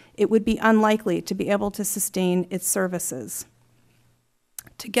well, it would be unlikely to be able to sustain its services.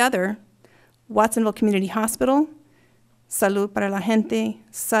 Together, Watsonville Community Hospital, Salud para la Gente,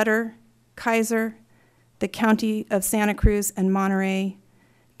 Sutter, Kaiser, the County of Santa Cruz and Monterey,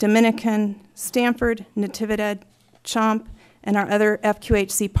 Dominican, Stanford, Natividad, Chomp, and our other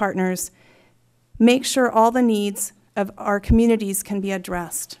FQHC partners make sure all the needs of our communities can be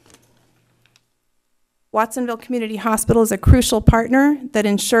addressed. Watsonville Community Hospital is a crucial partner that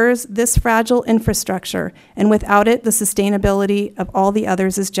ensures this fragile infrastructure, and without it, the sustainability of all the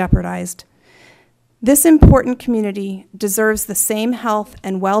others is jeopardized. This important community deserves the same health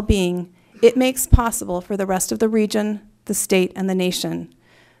and well-being it makes possible for the rest of the region, the state, and the nation.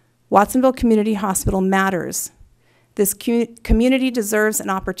 Watsonville Community Hospital matters. This community deserves an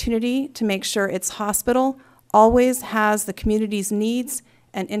opportunity to make sure its hospital always has the community's needs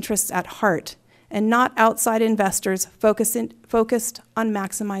and interests at heart, and not outside investors focused on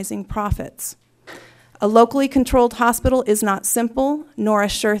maximizing profits. A locally controlled hospital is not simple nor a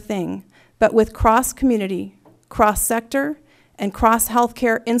sure thing, but with cross-community, cross-sector, and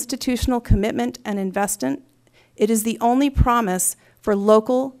cross-healthcare institutional commitment and investment, it is the only promise for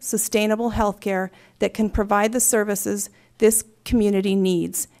local, sustainable healthcare that can provide the services this community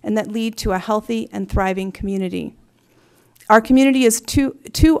needs and that lead to a healthy and thriving community. Our community is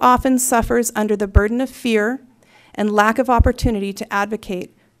too often suffers under the burden of fear and lack of opportunity to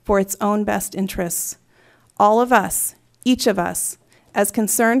advocate for its own best interests. All of us, each of us, as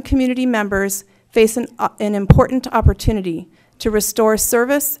concerned community members, face an important opportunity to restore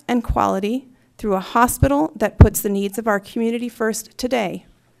service and quality through a hospital that puts the needs of our community first today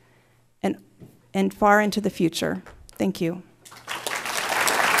and far into the future. Thank you.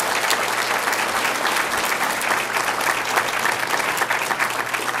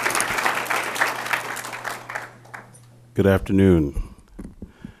 Good afternoon.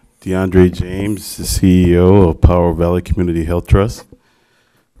 DeAndre James, the CEO of Power Valley Community Health Trust.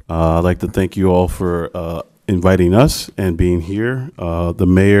 I'd like to thank you all for inviting us and being here. The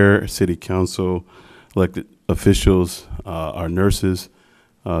mayor, city council, elected officials, our nurses,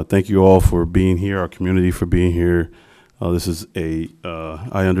 thank you all for being here, our community for being here. This is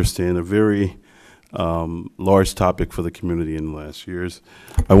I understand, a very large topic for the community in the last years.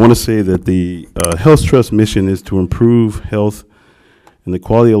 I want to say that the Health Trust mission is to improve health and the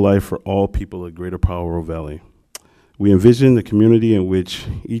quality of life for all people of Greater Power Valley. We envision a community in which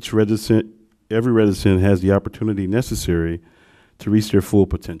every resident has the opportunity necessary to reach their full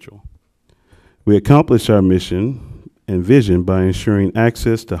potential. We accomplish our mission and vision by ensuring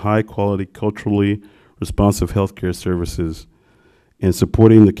access to high-quality, culturally responsive healthcare services and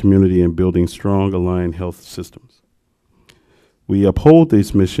supporting the community in building strong, aligned health systems. We uphold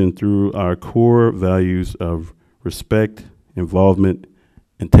this mission through our core values of respect, involvement,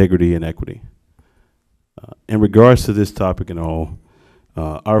 integrity, and equity. In regards to this topic and all,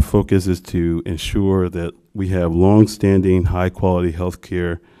 our focus is to ensure that we have long-standing, high-quality health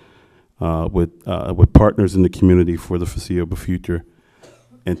care with partners in the community for the foreseeable future.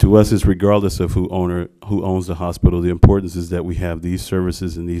 And to us, it's regardless of who owns the hospital. The importance is that we have these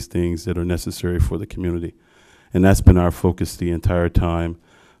services and these things that are necessary for the community. And that's been our focus the entire time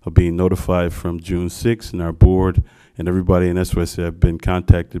of being notified from June 6th, and our board and everybody in SOS have been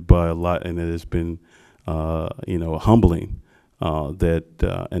contacted by a lot, and it has been humbling and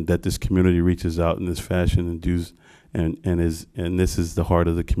that this community reaches out in this fashion and this is the heart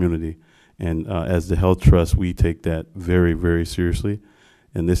of the community. And as the Health Trust, we take that very, very seriously.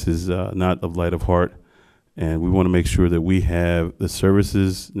 And this is not of light of heart. And we want to make sure that we have the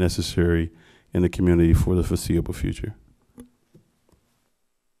services necessary in the community for the foreseeable future.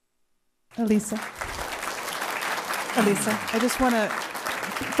 Elisa, I just want to,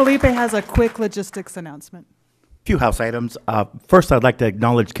 Felipe has a quick logistics announcement. Few house items. First, I'd like to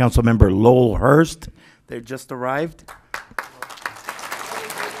acknowledge Councilmember Lowell Hurst. They just arrived.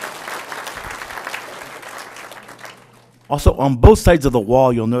 Also, on both sides of the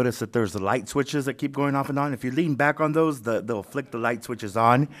wall, you'll notice that there's the light switches that keep going off and on. If you lean back on those, they'll flick the light switches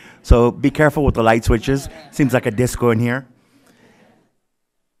on. So be careful with the light switches. Seems like a disco in here.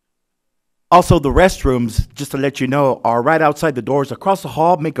 Also, the restrooms, just to let you know, are right outside the doors. Across the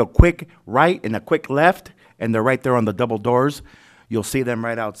hall, make a quick right and a quick left, and they're right there on the double doors. You'll see them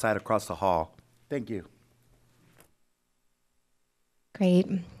right outside across the hall. Thank you. Great.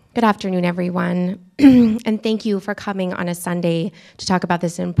 Good afternoon, everyone. And thank you for coming on a Sunday to talk about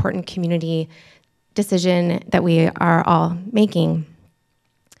this important community decision that we are all making.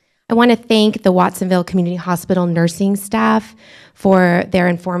 I want to thank the Watsonville Community Hospital nursing staff for their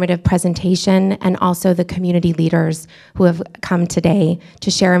informative presentation, and also the community leaders who have come today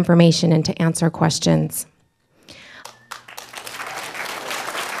to share information and to answer questions.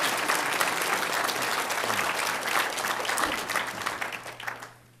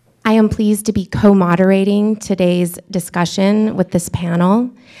 I am pleased to be co-moderating today's discussion with this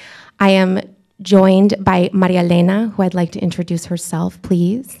panel. I am joined by Maria Elena, who I'd like to introduce herself,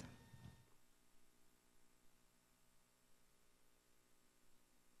 please.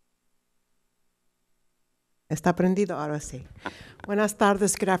 Está prendido, ahora sí. Buenas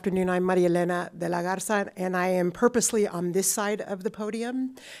tardes, good afternoon. I'm Maria Elena de la Garza, and I am purposely on this side of the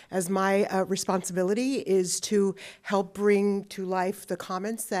podium, as my responsibility is to help bring to life the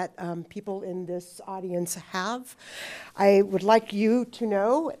comments that people in this audience have. I would like you to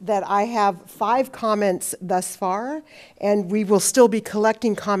know that I have 5 comments thus far, and we will still be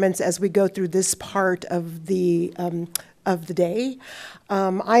collecting comments as we go through this part of the day.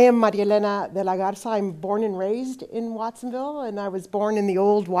 I am Maria Elena de la Garza. I'm born and raised in Watsonville, and I was born in the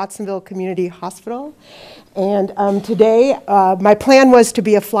old Watsonville Community Hospital. And today, my plan was to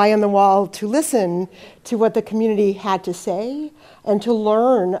be a fly on the wall to listen to what the community had to say and to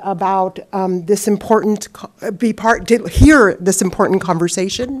learn about this important, to hear this important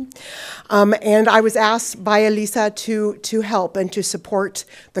conversation. And I was asked by Elisa to help and to support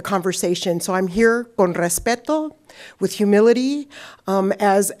the conversation. So I'm here con respeto, with humility,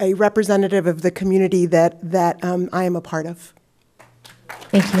 as a representative of the community that I am a part of.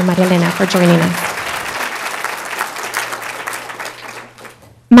 Thank you, Maria Elena, for joining us.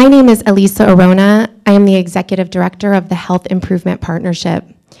 My name is Elisa Arona. I am the Executive Director of the Health Improvement Partnership.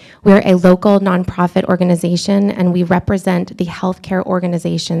 We're a local nonprofit organization, and we represent the healthcare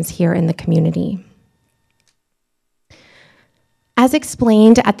organizations here in the community. As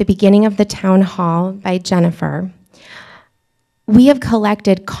explained at the beginning of the town hall by Jennifer, we have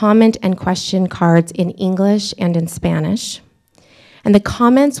collected comment and question cards in English and in Spanish. And the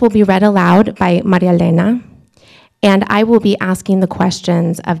comments will be read aloud by Maria Elena, and I will be asking the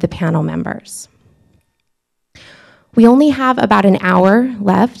questions of the panel members. We only have about an hour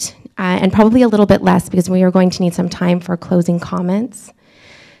left, and probably a little bit less because we are going to need some time for closing comments.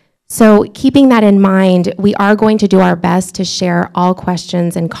 So keeping that in mind, we are going to do our best to share all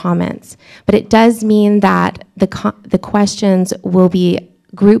questions and comments, but it does mean that the questions will be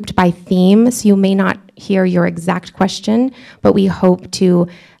grouped by theme, so you may not hear your exact question, but we hope to,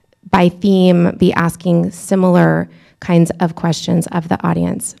 by theme, be asking similar kinds of questions of the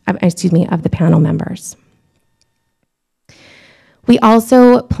audience, of the panel members. We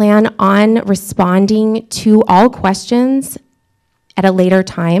also plan on responding to all questions at a later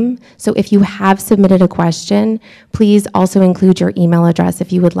time. So if you have submitted a question, please also include your email address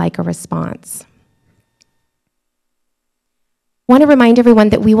if you would like a response. I want to remind everyone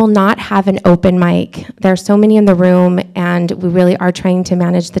that we will not have an open mic. There are so many in the room, and we really are trying to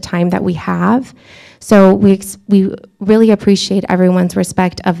manage the time that we have. So we really appreciate everyone's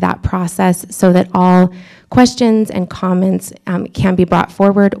respect of that process so that all questions and comments can be brought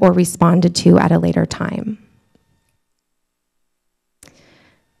forward or responded to at a later time.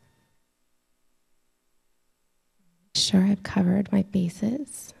 Sure, I've covered my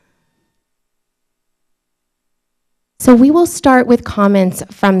bases. So So we will start with comments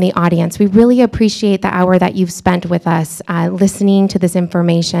from the audience. We really appreciate the hour that you've spent with us, listening to this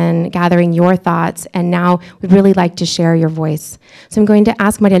information, gathering your thoughts, and now we'd really like to share your voice. So I'm going to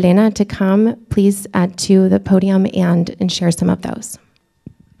ask Maria Elena to come, please, to the podium and share some of those.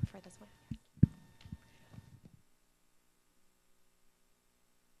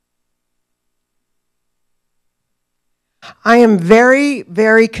 I am very,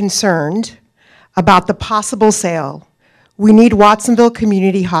 very concerned about the possible sale. We need Watsonville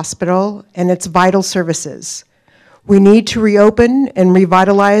Community Hospital and its vital services. We need to reopen and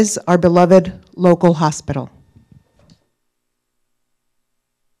revitalize our beloved local hospital.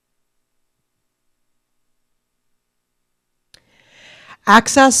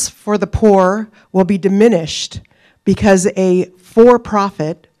 Access for the poor will be diminished because a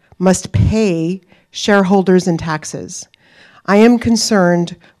for-profit must pay shareholders and taxes. I am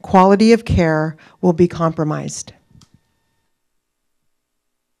concerned quality of care will be compromised.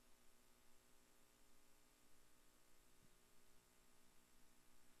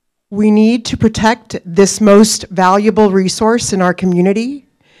 We need to protect this most valuable resource in our community.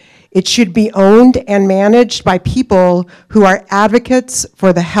 It should be owned and managed by people who are advocates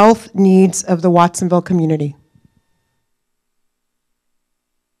for the health needs of the Watsonville community.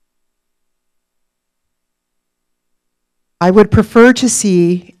 I would prefer to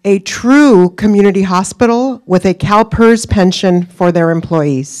see a true community hospital with a CalPERS pension for their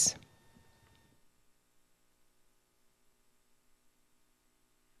employees.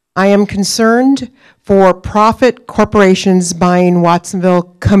 I am concerned for profit corporations buying Watsonville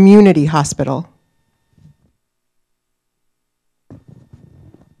Community Hospital.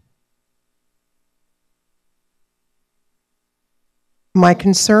 My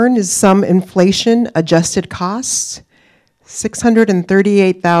concern is some inflation-adjusted costs.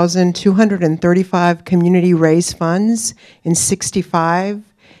 638,235 community raised funds in 65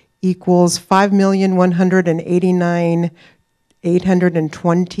 equals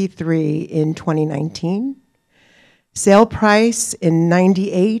 5,189,823 in 2019. Sale price in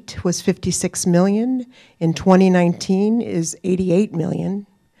 98 was 56 million. In 2019 is 88 million.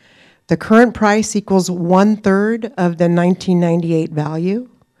 The current price equals 1/3 of the 1998 value.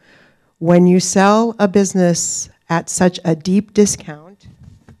 When you sell a business at such a deep discount,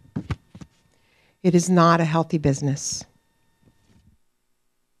 it is not a healthy business.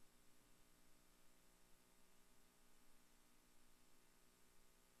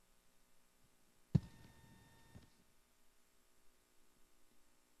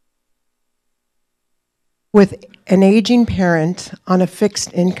 With an aging parent on a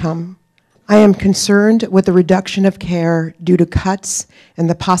fixed income, I am concerned with the reduction of care due to cuts and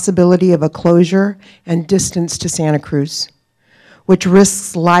the possibility of a closure and distance to Santa Cruz, which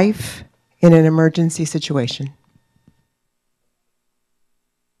risks life in an emergency situation.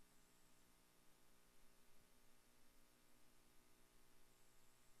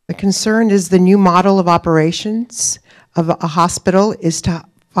 The concern is the new model of operations of a hospital is to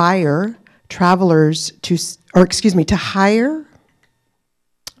hire travelers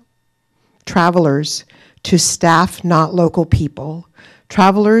to staff not local people,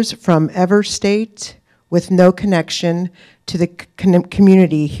 travelers from ever state with no connection to the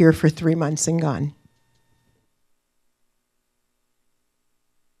community here for 3 months and gone.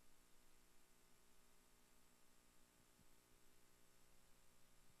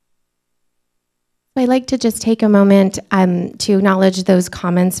 I'd like to just take a moment to acknowledge those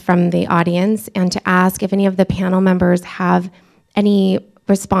comments from the audience and to ask if any of the panel members have any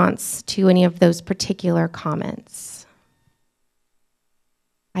response to any of those particular comments.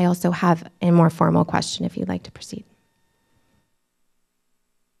 I also have a more formal question if you'd like to proceed.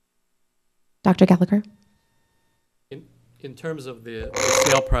 Dr. Gallagher? In terms of the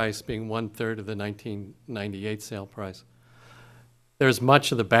sale price being 1/3 of the 1998 sale price, there's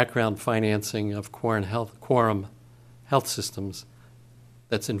much of the background financing of Quorum Health Systems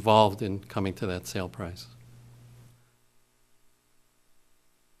that's involved in coming to that sale price.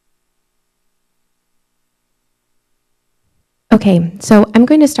 Okay, so I'm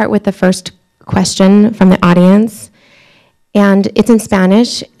going to start with the first question from the audience, and it's in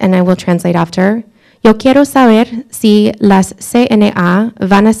Spanish, and I will translate after. Yo quiero saber si las CNA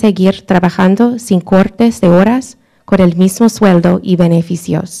van a seguir trabajando sin cortes de horas con el mismo sueldo y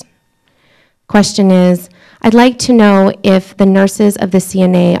beneficios. Question is, I'd like to know if the nurses of the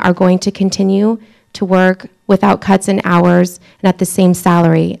CNA are going to continue to work without cuts in hours and at the same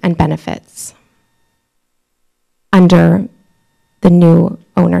salary and benefits under the new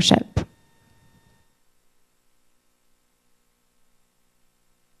ownership.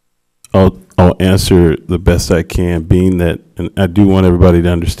 I'll I'll answer the best I can, being that, and I do want everybody to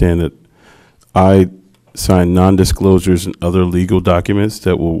understand that I sign non-disclosures and other legal documents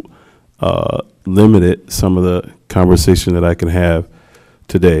that will limit some of the conversation that I can have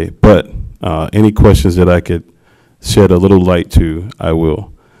today. But any questions that I could shed a little light to, I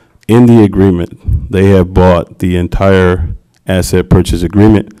will. In the agreement, they have bought the entire asset purchase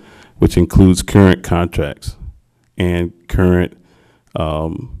agreement, which includes current contracts and current,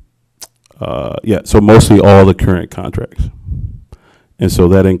 so mostly all the current contracts. And so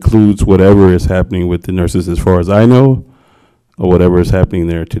that includes whatever is happening with the nurses as far as I know, or whatever is happening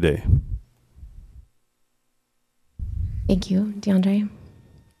there today. Thank you, DeAndre.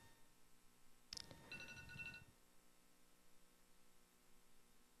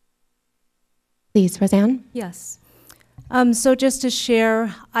 Please, Roseanne. Yes. So just to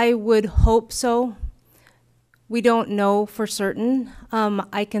share, I would hope so. We don't know for certain.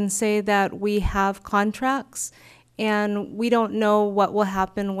 I can say that we have contracts, and we don't know what will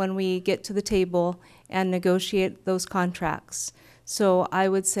happen when we get to the table and negotiate those contracts. So I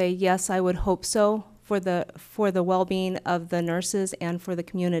would say yes, I would hope so for the well-being of the nurses and for the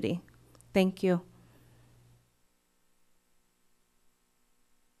community. Thank you.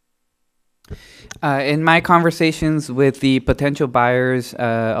 In my conversations with the potential buyers,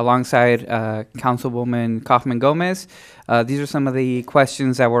 alongside Councilwoman Kaufman-Gomez, these are some of the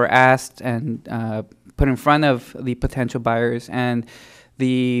questions that were asked and put in front of the potential buyers. And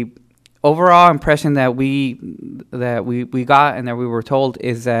the overall impression that we got and that we were told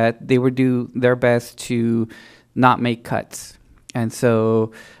is that they would do their best to not make cuts. And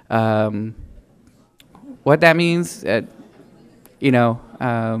so what that means, again,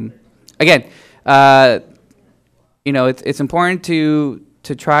 it's important to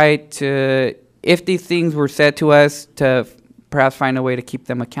try to, if these things were said to us, to perhaps find a way to keep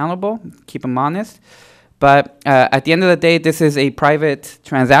them accountable, keep them honest. But at the end of the day, this is a private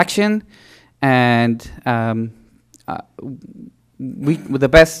transaction, and the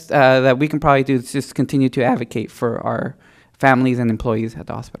best that we can probably do is just continue to advocate for our families and employees at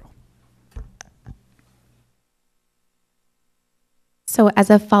the hospital. So as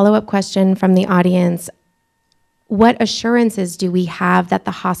a follow-up question from the audience, what assurances do we have that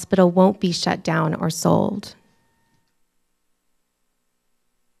the hospital won't be shut down or sold?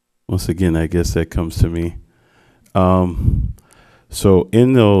 Once again, I guess that comes to me. So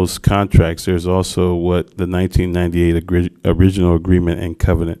in those contracts, there's also what the 1998 original agreement and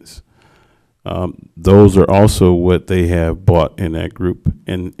covenants. Those are also what they have bought in that group,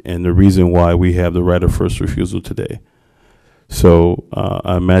 and the reason why we have the right of first refusal today. So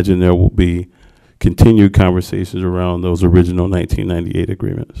I imagine there will be continued conversations around those original 1998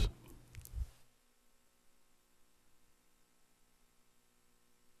 agreements.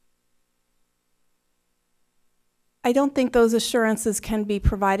 I don't think those assurances can be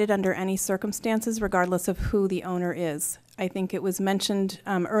provided under any circumstances, regardless of who the owner is. I think it was mentioned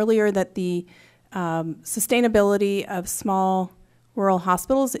earlier that the sustainability of small rural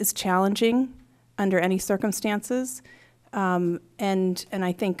hospitals is challenging under any circumstances. And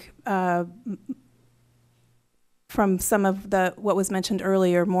I think from some of what was mentioned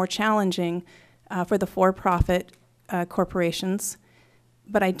earlier, more challenging for the for-profit corporations.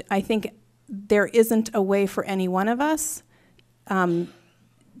 But I think there isn't a way for any one of us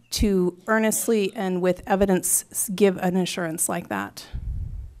to earnestly and with evidence give an assurance like that.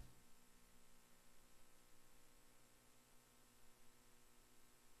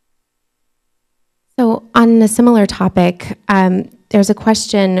 So on a similar topic, there's a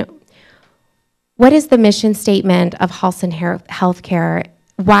question, what is the mission statement of Halston Healthcare?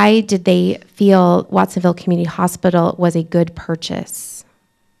 Why did they feel Watsonville Community Hospital was a good purchase?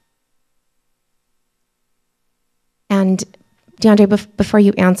 And DeAndre, before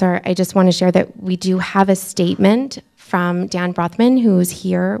you answer, I just want to share that we do have a statement from Dan Brothman, who's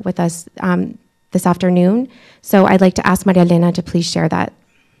here with us this afternoon. So I'd like to ask Maria Elena to please share that.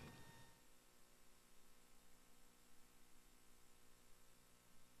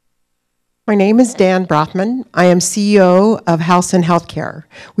 My name is Dan Brothman. I am CEO of Halston Healthcare.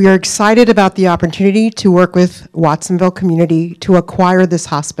 We are excited about the opportunity to work with Watsonville community to acquire this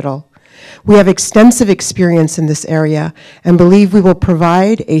hospital. We have extensive experience in this area and believe we will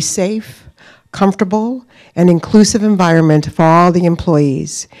provide a safe, comfortable, and inclusive environment for all the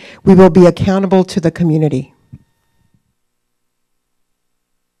employees. We will be accountable to the community.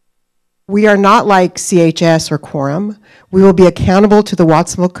 We are not like CHS or Quorum. We will be accountable to the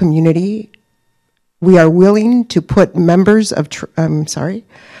Watsonville community. We are willing to put members of,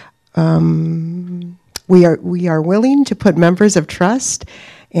 we are willing to put members of trust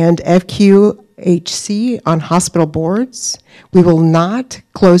and FQHC on hospital boards. We will not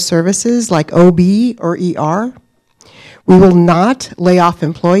close services like OB or ER. We will not lay off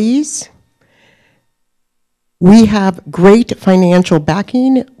employees. We have great financial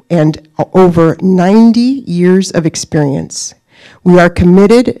backing and over 90 years of experience. We are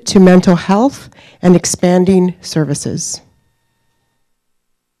committed to mental health and expanding services.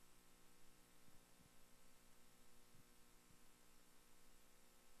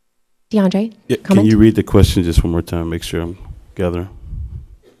 DeAndre, Yeah, comment? can you read the question just one more time? Make sure I'm gathering.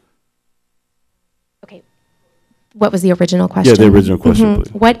 Okay. What was the original question? Yeah, the original question,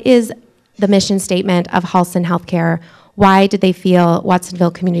 please. What is the mission statement of Halston Healthcare? Why did they feel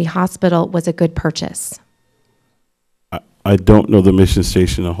Watsonville Community Hospital was a good purchase? I don't know the mission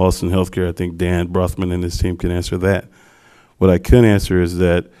station of Halston Healthcare. I think Dan Brothman and his team can answer that. What I can answer is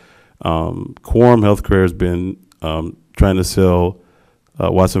that Quorum Healthcare has been trying to sell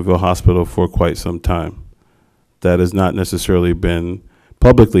Watsonville Hospital for quite some time. That has not necessarily been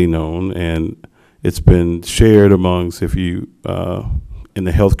publicly known, and it's been shared amongst, if you, in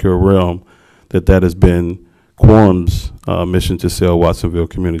the healthcare realm, that has been Quorum's mission to sell Watsonville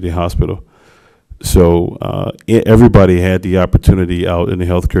Community Hospital. So everybody had the opportunity out in the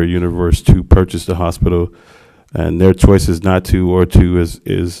healthcare universe to purchase the hospital, and their choices not to or to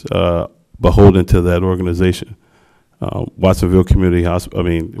is beholden to that organization. Watsonville Community Hospital, I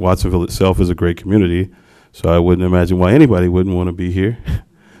mean, Watsonville itself is a great community, so I wouldn't imagine why anybody wouldn't want to be here.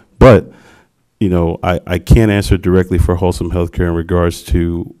 But, you know, I can't answer directly for Wholesome Healthcare in regards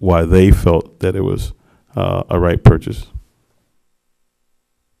to why they felt that it was a right purchase.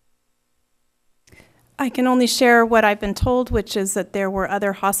 I can only share what I've been told, which is that there were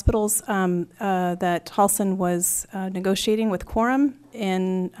other hospitals that Halston was negotiating with Quorum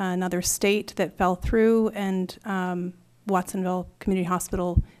in another state that fell through, and Watsonville Community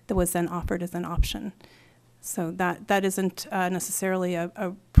Hospital that was then offered as an option. So that isn't necessarily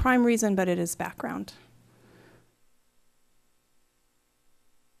a prime reason, but it is background.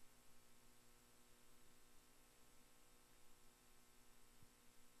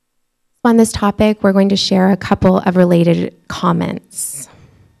 On this topic, we're going to share a couple of related comments.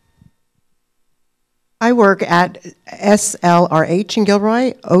 I work at SLRH in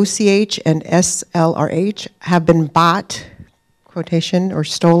Gilroy. OCH and SLRH have been bought, quotation, or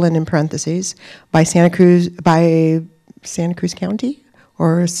stolen in parentheses, by Santa Cruz County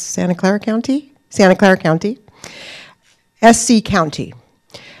or Santa Clara County? Santa Clara County. SC County.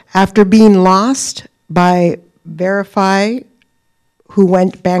 After being lost by Verify, who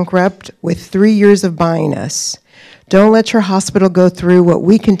went bankrupt with 3 years of buying us. Don't let your hospital go through what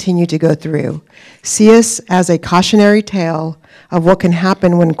we continue to go through. See us as a cautionary tale of what can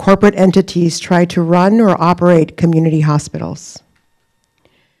happen when corporate entities try to run or operate community hospitals.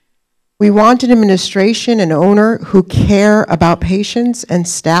 We want an administration and owner who care about patients and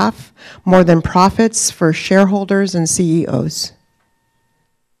staff more than profits for shareholders and CEOs.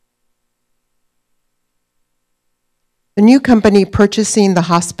 The new company purchasing the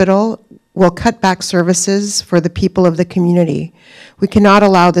hospital will cut back services for the people of the community. We cannot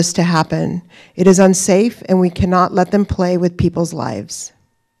allow this to happen. It is unsafe, and we cannot let them play with people's lives.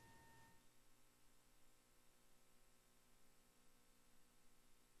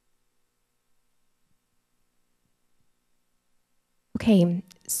 Okay,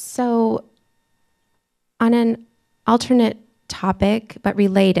 so on an alternate topic, but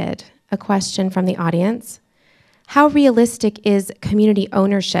related, a question from the audience. How realistic is community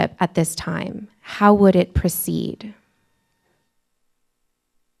ownership at this time? How would it proceed?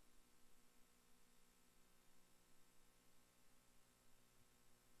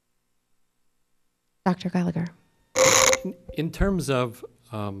 Dr. Gallagher. In terms of,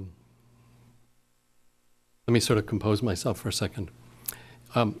 let me sort of compose myself for a second.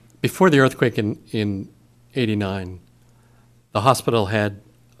 Before the earthquake in '89, the hospital had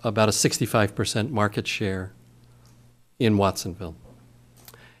about a 65% market share in Watsonville.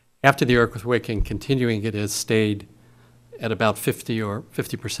 After the earthquake and continuing, it has stayed at about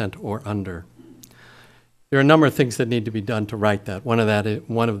 50% or under. There are a number of things that need to be done to right that. One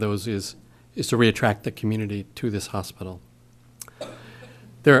of those is to reattract the community to this hospital.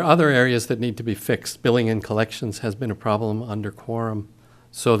 There are other areas that need to be fixed. Billing and collections has been a problem under Quorum,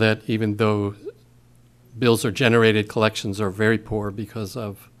 so that even though bills are generated, collections are very poor because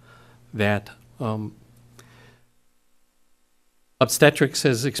of that. Obstetrics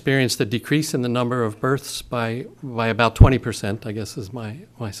has experienced a decrease in the number of births by about 20%, I guess is my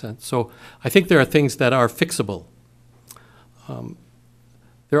sense. So I think there are things that are fixable.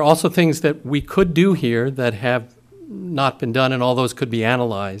 There are also things that we could do here that have not been done, and all those could be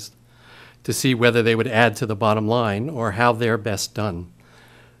analyzed to see whether they would add to the bottom line or how they're best done.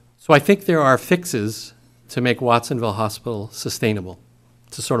 So I think there are fixes to make Watsonville Hospital sustainable.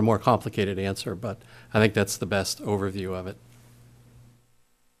 It's a sort of more complicated answer, but I think that's the best overview of it.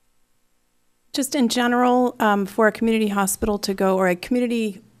 Just in general, for a community hospital to go, or a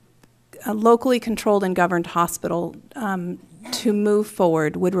locally controlled and governed hospital to move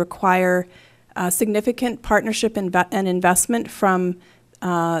forward would require significant partnership and investment from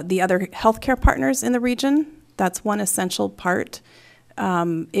the other healthcare partners in the region. That's one essential part.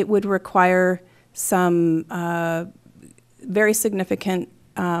 It would require some very significant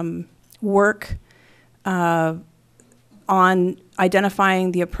work on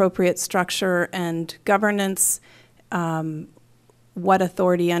identifying the appropriate structure and governance, what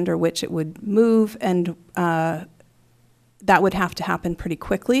authority under which it would move, and that would have to happen pretty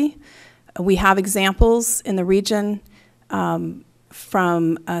quickly. We have examples in the region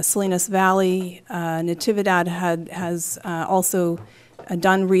from Salinas Valley. Natividad has also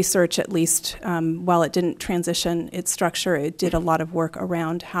done research, at least while it didn't transition its structure. It did a lot of work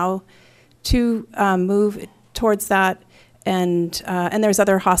around how to move towards that. And there's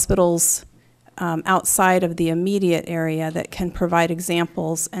other hospitals outside of the immediate area that can provide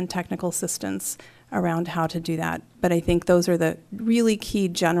examples and technical assistance around how to do that. But I think those are the really key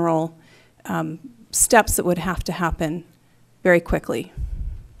general steps that would have to happen very quickly.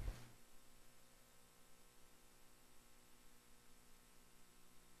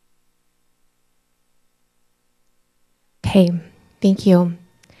 Okay, thank you.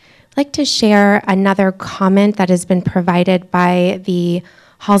 I'd like to share another comment that has been provided by the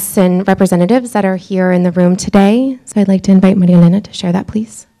Halston representatives that are here in the room today. So I'd like to invite Maria Elena to share that,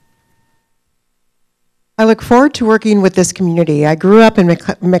 please. I look forward to working with this community. I grew up in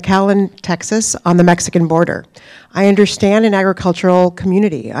McAllen, Texas, on the Mexican border. I understand an agricultural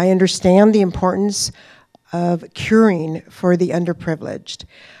community. I understand the importance of curing for the underprivileged.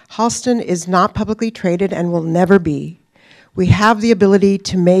 Halston is not publicly traded and will never be. We have the ability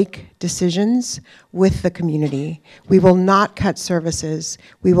to make decisions with the community. We will not cut services.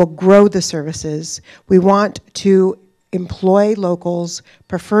 We will grow the services. We want to employ locals,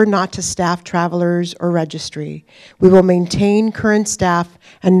 prefer not to staff travelers or registry. We will maintain current staff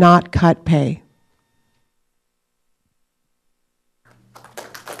and not cut pay.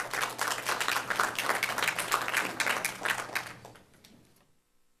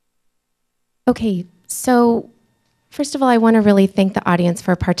 Okay, so first of all, I want to really thank the audience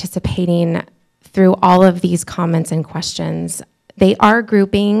for participating through all of these comments and questions. They are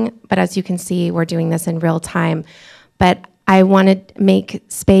grouping, but as you can see, we're doing this in real time. But I want to make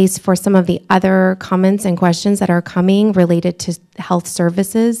space for some of the other comments and questions that are coming related to health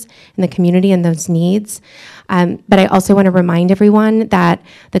services in the community and those needs. But I also want to remind everyone that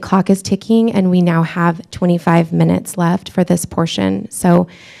the clock is ticking and we now have 25 minutes left for this portion. So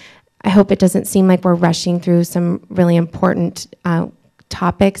I hope it doesn't seem like we're rushing through some really important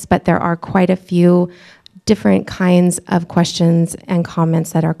topics, but there are quite a few different kinds of questions and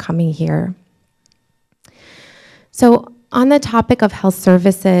comments that are coming here. So on the topic of health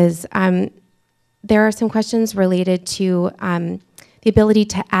services, there are some questions related to the ability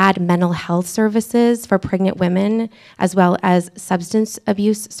to add mental health services for pregnant women, as well as substance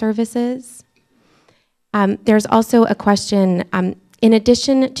abuse services. There's also a question, in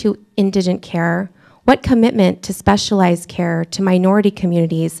addition to indigent care, what commitment to specialized care to minority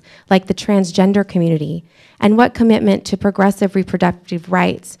communities like the transgender community, and what commitment to progressive reproductive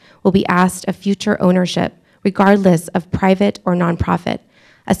rights will be asked of future ownership, regardless of private or nonprofit,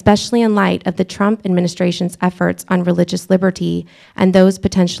 especially in light of the Trump administration's efforts on religious liberty and those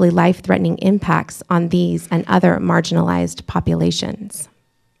potentially life-threatening impacts on these and other marginalized populations?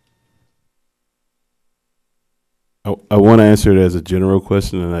 I want to answer it as a general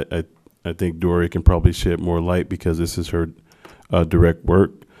question, and I think Dory can probably shed more light because this is her direct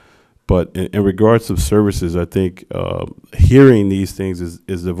work. But in regards of services, I think hearing these things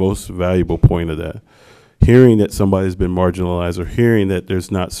is the most valuable point of that. Hearing that somebody's been marginalized or hearing that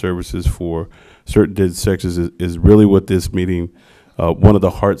there's not services for certain sections is really what this meeting, one of the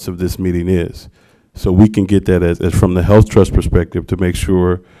hearts of this meeting is. So we can get that as from the health trust perspective to make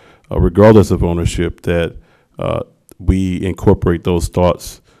sure, regardless of ownership, that we incorporate those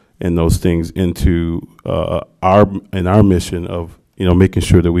thoughts and those things into our mission of making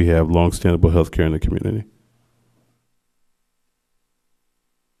sure that we have long-standable health care in the community.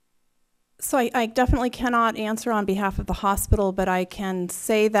 So I definitely cannot answer on behalf of the hospital, but I can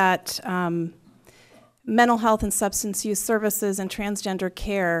say that mental health and substance use services and transgender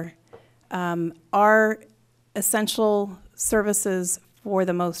care are essential services for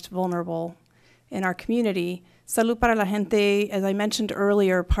the most vulnerable in our community. Salud para la Gente, as I mentioned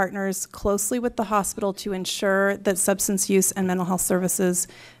earlier, partners closely with the hospital to ensure that substance use and mental health services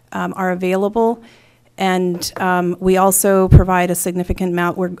are available. And we also provide a significant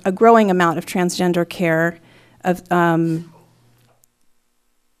amount, a growing amount of transgender care.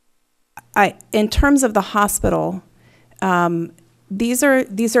 In terms of the hospital, these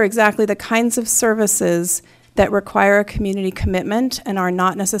are exactly the kinds of services that require a community commitment and are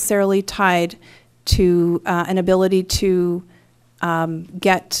not necessarily tied to an ability to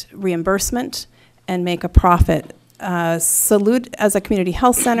get reimbursement and make a profit. Salud, as a community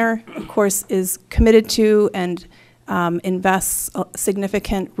health center, of course, is committed to and invests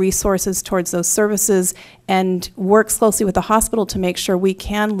significant resources towards those services and works closely with the hospital to make sure we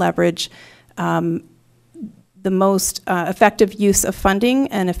can leverage the most effective use of funding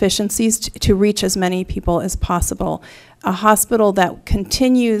and efficiencies to reach as many people as possible. A hospital that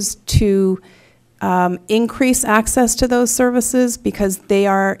continues to increase access to those services because they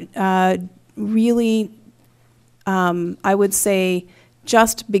are really, I would say,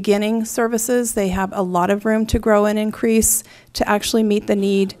 just beginning services. They have a lot of room to grow and increase to actually meet the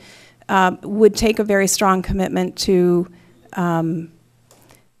need, would take a very strong commitment to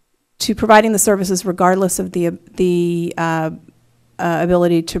providing the services regardless of the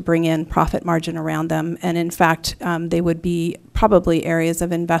ability to bring in profit margin around them. And in fact, they would be probably areas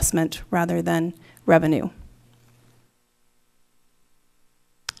of investment rather than revenue.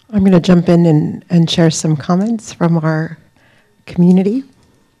 I'm going to jump in and share some comments from our community.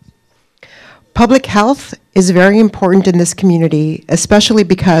 Public health is very important in this community, especially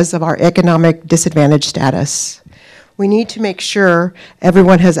because of our economic disadvantage status. We need to make sure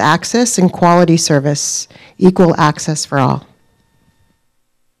everyone has access and quality service, equal access for all.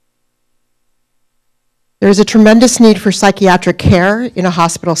 There is a tremendous need for psychiatric care in a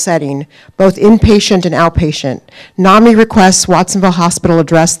hospital setting, both inpatient and outpatient. NAMI requests Watsonville Hospital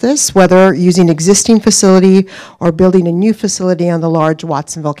address this, whether using existing facility or building a new facility on the large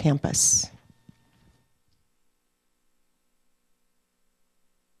Watsonville campus.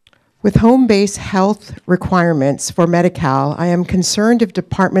 With home-based health requirements for Medi-Cal, I am concerned if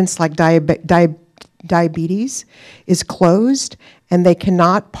departments like diabetes is closed and they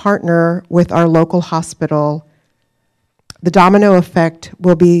cannot partner with our local hospital, the domino effect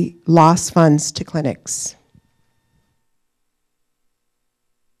will be lost funds to clinics.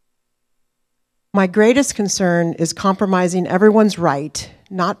 My greatest concern is compromising everyone's right,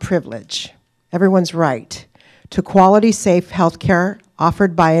 not privilege, everyone's right to quality, safe health care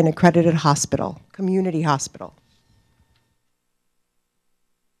offered by an accredited hospital, community hospital.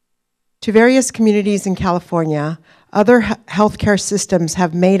 To various communities in California, other healthcare systems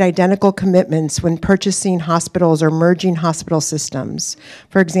have made identical commitments when purchasing hospitals or merging hospital systems.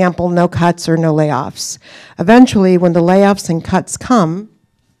 For example, no cuts or no layoffs. Eventually, when the layoffs and cuts come,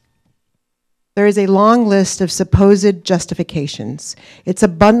 there is a long list of supposed justifications. It's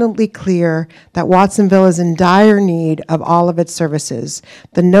abundantly clear that Watsonville is in dire need of all of its services.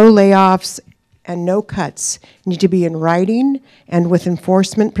 The no layoffs and no cuts need to be in writing and with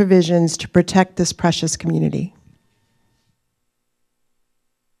enforcement provisions to protect this precious community.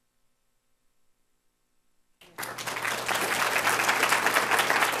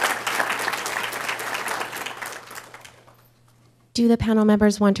 Do the panel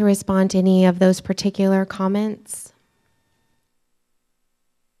members want to respond to any of those particular comments?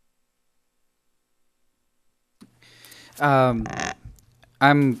 I'm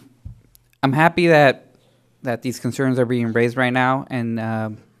happy that these concerns are being raised right now, and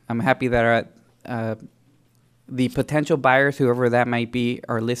I'm happy that the potential buyers, whoever that might be,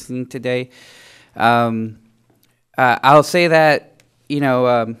 are listening today. I'll say that,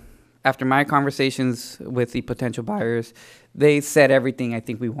 after my conversations with the potential buyers, they said everything I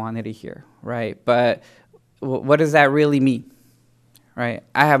think we wanted to hear, right? But what does that really mean, right?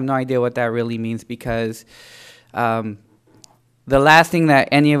 I have no idea what that really means, because the last thing that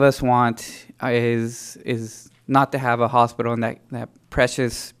any of us want is not to have a hospital and that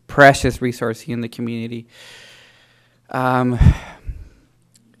precious resource in the community.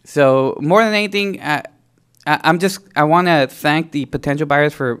 So more than anything, I want to thank the potential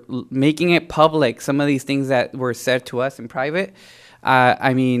buyers for making it public, some of these things that were said to us in private.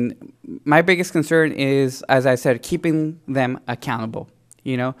 I mean, my biggest concern is, as I said, keeping them accountable.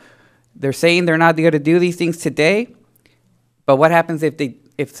 They're saying they're not going to do these things today, but what happens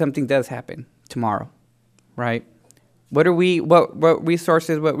if something does happen tomorrow, right? What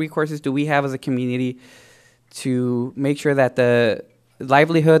recourses do we have as a community to make sure that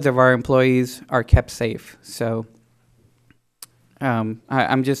livelihoods of our employees are kept safe. So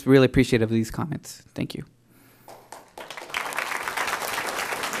I'm just really appreciative of these comments. Thank you.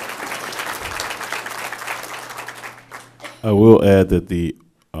 I will add that the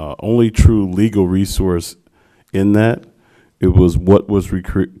only true legal resource in that, it was what was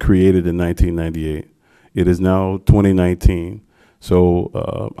created in 1998. It is now 2019.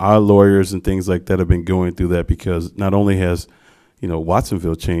 So our lawyers and things like that have been going through that, because not only has,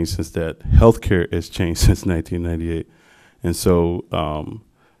 Watsonville changed since that, healthcare has changed since 1998. And so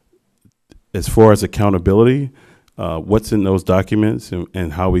as far as accountability, what's in those documents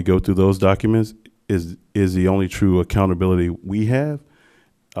and how we go through those documents is the only true accountability we have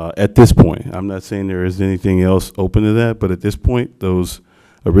at this point. I'm not saying there is anything else open to that, but at this point, those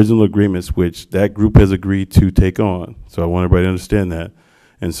original agreements, which that group has agreed to take on, so I want everybody to understand that.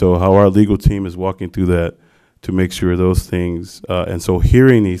 And so how our legal team is walking through that to make sure those things, and so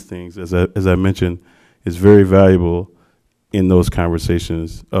hearing these things, as I mentioned, is very valuable in those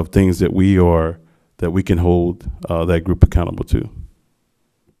conversations of things that we can hold that group accountable to.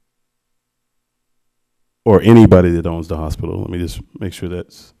 Or anybody that owns the hospital. Let me just make sure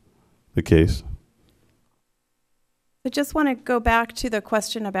that's the case. I just want to go back to the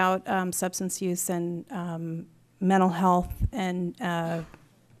question about substance use and mental health and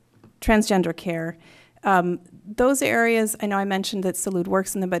transgender care. Those areas, I know I mentioned that Salud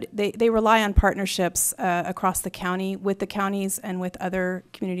works in them, but they rely on partnerships across the county, with the counties and with other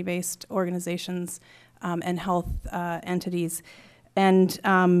community-based organizations and health entities. And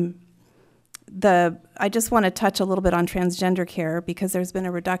I just want to touch a little bit on transgender care, because there's been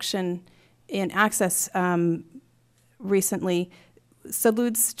a reduction in access recently.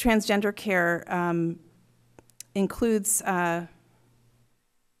 Salud's transgender care includes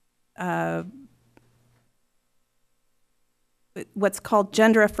what's called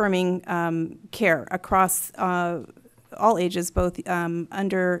gender-affirming care across all ages, both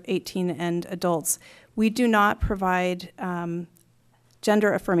under 18 and adults. We do not provide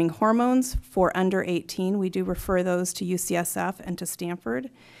gender-affirming hormones for under 18. We do refer those to UCSF and to Stanford.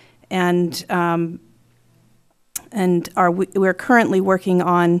 And we're currently working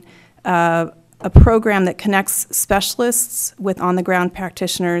on a program that connects specialists with on-the-ground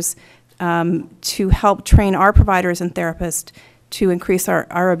practitioners to help train our providers and therapists to increase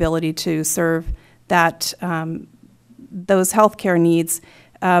our ability to serve those healthcare needs.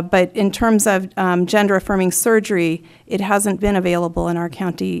 But in terms of gender-affirming surgery, it hasn't been available in our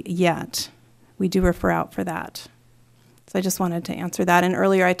county yet. We do refer out for that. So I just wanted to answer that. And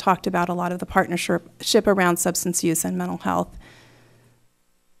earlier I talked about a lot of the partnership around substance use and mental health.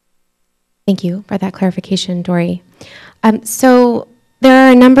 Thank you for that clarification, Dory. So there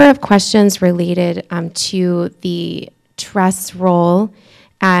are a number of questions related to the trust's role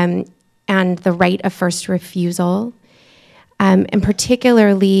and the right of first refusal. And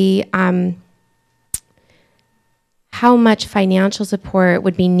particularly, how much financial support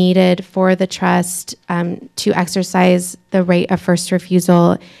would be needed for the trust to exercise the right of first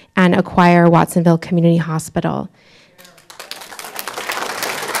refusal and acquire Watsonville Community Hospital.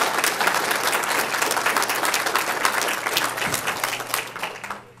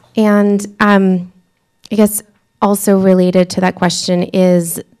 And I guess also related to that question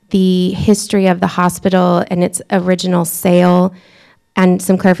is the history of the hospital and its original sale, and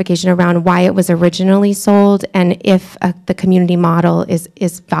some clarification around why it was originally sold and if the community model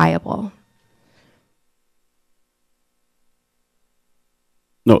is viable.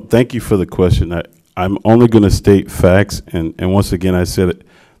 No, thank you for the question. I'm only going to state facts, and once again, I said it,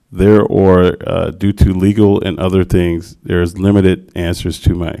 there are, due to legal and other things, there's limited answers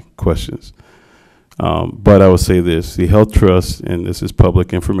to my questions. But I will say this, the Health Trust, and this is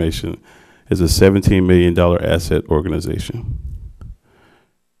public information, is a $17 million asset organization.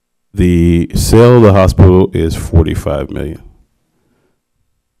 The sale of the hospital is $45 million.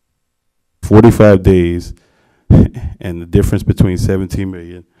 45 days, and the difference between 17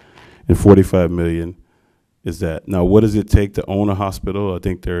 million and 45 million is that. Now, what does it take to own a hospital? I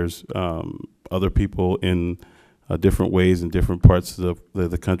think there's other people in different ways in different parts of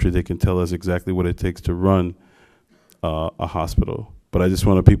the country that can tell us exactly what it takes to run a hospital. But I just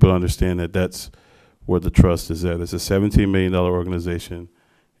want people to understand that that's where the trust is at. It's a $17 million organization.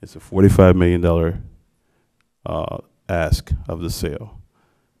 It's a $45 million ask of the sale.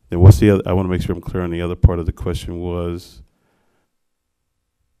 Then what's the other? I want to make sure I'm clear on the other part of the question was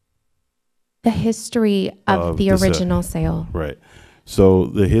the history of the original sale. Right. So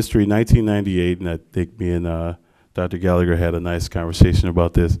the history, 1998, and I think me and Dr. Gallagher had a nice conversation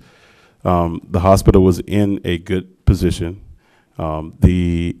about this. The hospital was in a good position.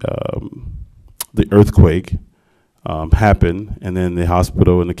 The earthquake happened, and then the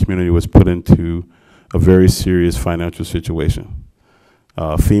hospital and the community was put into a very serious financial situation.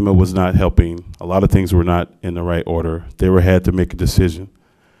 FEMA was not helping. A lot of things were not in the right order. They had to make a decision.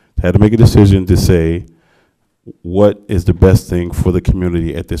 They had to make a decision to say, what is the best thing for the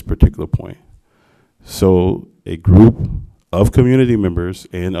community at this particular point? So a group of community members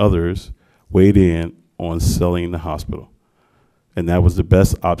and others weighed in on selling the hospital. And that was the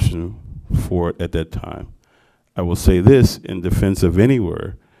best option for it at that time. I will say this in defense of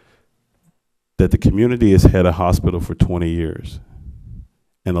Anywhere, that the community has had a hospital for 20 years.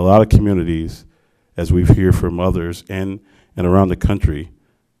 And a lot of communities, as we've heard from others and around the country,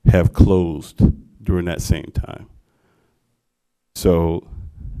 have closed during that same time. So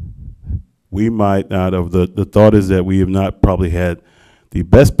we might not have, the thought is that we have not probably had the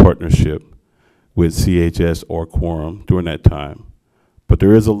best partnership with CHS or Quorum during that time. But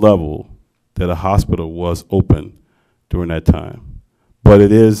there is a level that a hospital was open during that time. But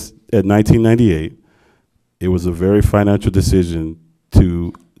it is, at 1998, it was a very financial decision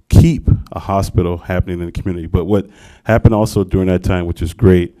to keep a hospital happening in the community. But what happened also during that time, which is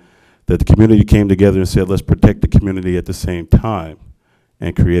great, that the community came together and said, let's protect the community at the same time,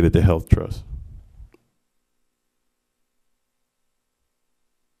 and created the Health Trust.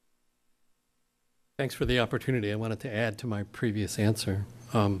 Thanks for the opportunity. I wanted to add to my previous answer.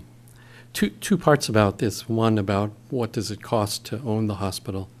 Two parts about this. One, about what does it cost to own the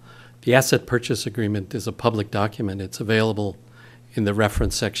hospital. The asset purchase agreement is a public document. It's available in the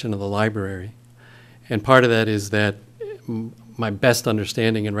reference section of the library. And part of that is that my best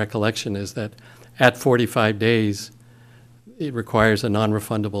understanding and recollection is that at 45 days, it requires a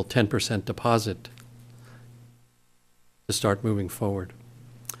non-refundable 10% deposit to start moving forward.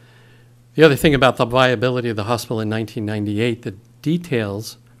 The other thing about the viability of the hospital in 1998, the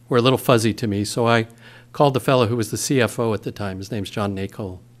details were a little fuzzy to me, so I called the fellow who was the CFO at the time. His name's John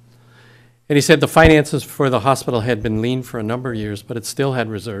Nacole. And he said the finances for the hospital had been lean for a number of years, but it still had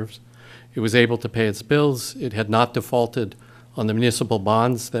reserves. It was able to pay its bills. It had not defaulted on the municipal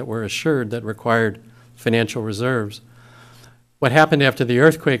bonds that were assured that required financial reserves. What happened after the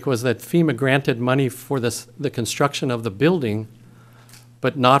earthquake was that FEMA granted money for the construction of the building,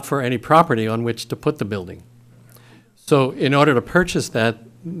 but not for any property on which to put the building. So in order to purchase that,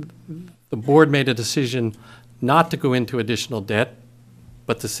 the board made a decision not to go into additional debt,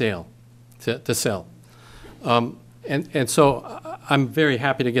 but to sell. And so I'm very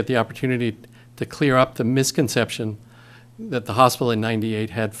happy to get the opportunity to clear up the misconception that the hospital in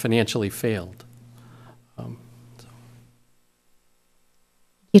 '98 had financially failed.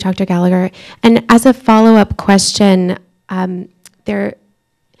 You, Dr. Gallagher. And as a follow-up question, there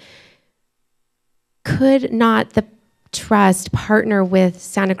could not the trust partner with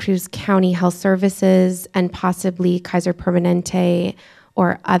Santa Cruz County Health Services and possibly Kaiser Permanente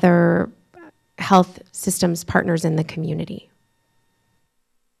or other health systems partners in the community?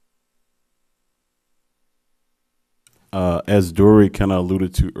 As Dory kind of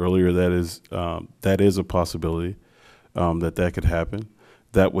alluded to earlier, that is a possibility that could happen.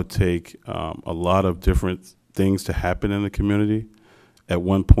 That would take a lot of different things to happen in the community at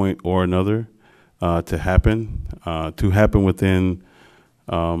one point or another to happen within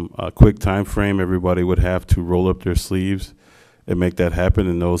a quick time frame. Everybody would have to roll up their sleeves and make that happen,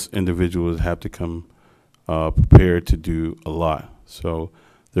 and those individuals have to come prepared to do a lot. So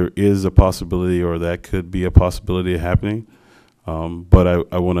there is a possibility, or that could be a possibility of happening, but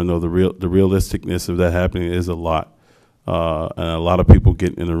I want to know the realisticness of that happening is a lot, and a lot of people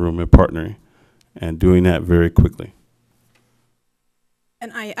getting in the room and partnering and doing that very quickly.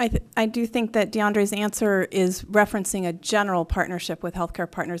 And I do think that DeAndre's answer is referencing a general partnership with healthcare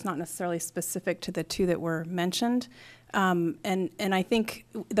partners, not necessarily specific to the two that were mentioned. And I think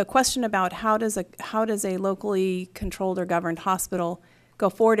the question about how does a locally controlled or governed hospital go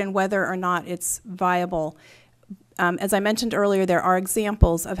forward and whether or not it's viable. As I mentioned earlier, there are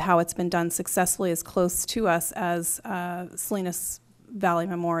examples of how it's been done successfully as close to us as Salinas Valley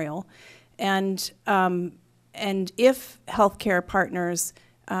Memorial. And if healthcare partners,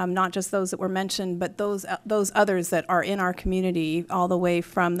 not just those that were mentioned, but those others that are in our community, all the way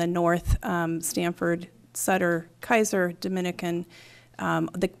from the north, Stanford, Sutter, Kaiser, Dominican,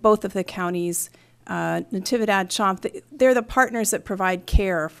 both of the counties, Natividad, Chomp, they're the partners that provide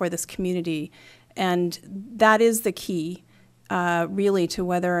care for this community. And that is the key, really, to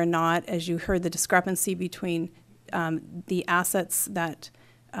whether or not, as you heard, the discrepancy between the assets that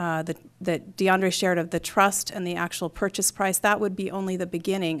that DeAndre shared of the trust and the actual purchase price, that would be only the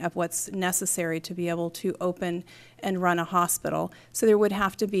beginning of what's necessary to be able to open and run a hospital. So there would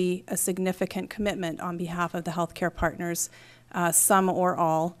have to be a significant commitment on behalf of the healthcare partners, some or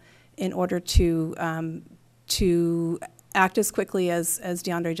all, in order to act as quickly as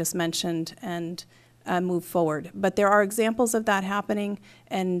DeAndre just mentioned and move forward. But there are examples of that happening,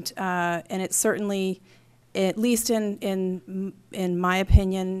 and it certainly, at least in my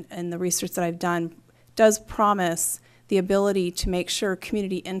opinion and the research that I've done, does promise the ability to make sure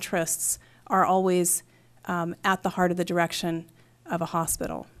community interests are always at the heart of the direction of a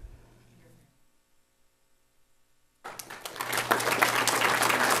hospital.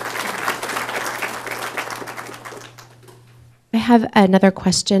 I have another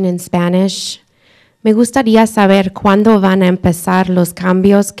question in Spanish. Me gustaría saber cuándo van a empezar los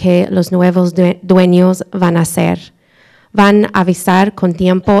cambios que los nuevos dueños van a hacer. ¿Van a avisar con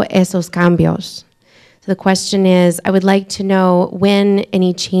tiempo esos cambios? So the question is, I would like to know when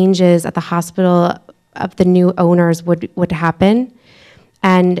any changes at the hospital of the new owners would happen,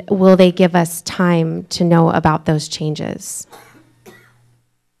 and will they give us time to know about those changes?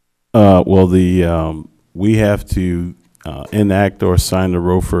 Well, we have to enact or sign the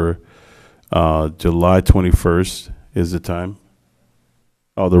ROFR July 21st is the time.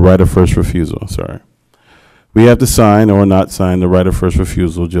 Oh, the right of first refusal, sorry. We have to sign or not sign the right of first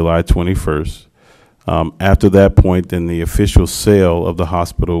refusal July 21st. After that point, then the official sale of the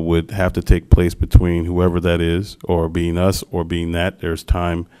hospital would have to take place between whoever that is, or being us, or being that. There's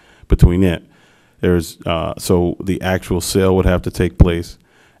time between it. So the actual sale would have to take place.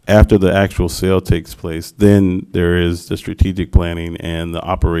 After the actual sale takes place, then there is the strategic planning and the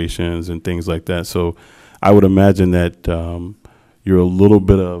operations and things like that. So I would imagine that you're a little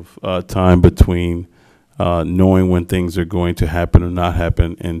bit of time between knowing when things are going to happen or not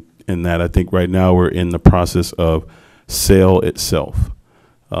happen. And in that, I think right now we're in the process of sale itself.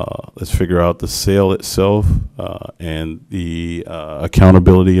 Let's figure out the sale itself and the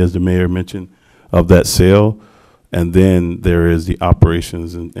accountability, as the mayor mentioned, of that sale. And then there is the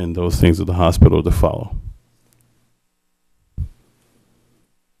operations and those things of the hospital to follow.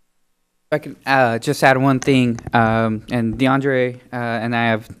 I can just add one thing, and DeAndre and I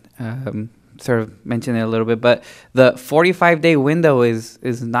have sort of mentioned it a little bit, but the 45-day window is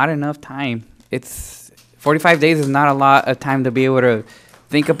not enough time. 45 days is not a lot of time to be able to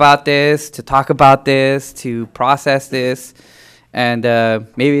think about this, to talk about this, to process this. And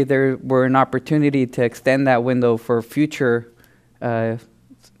maybe there were an opportunity to extend that window for future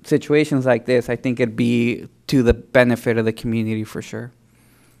situations like this. I think it'd be to the benefit of the community for sure.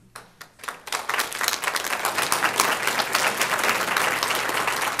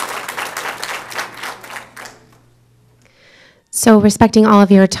 So respecting all of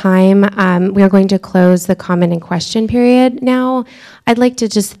your time, we are going to close the comment and question period now. I'd like to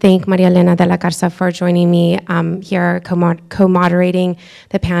just thank Maria Elena de la Garza for joining me here, co-moderating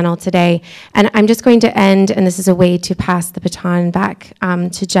the panel today. And I'm just going to end, and this is a way to pass the baton back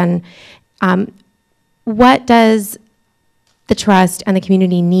to Jen. What does the trust and the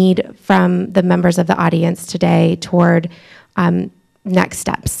community need from the members of the audience today toward next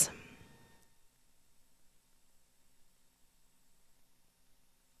steps?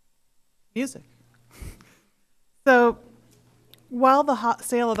 Music. So while the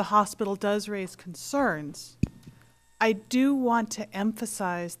sale of the hospital does raise concerns, I do want to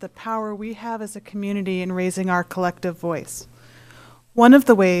emphasize the power we have as a community in raising our collective voice. One of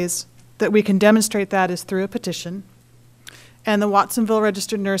the ways that we can demonstrate that is through a petition. And the Watsonville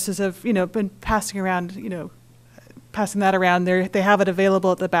registered nurses have, been passing that around. They have it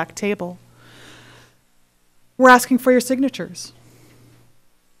available at the back table. We're asking for your signatures.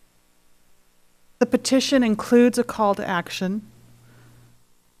 The petition includes a call to action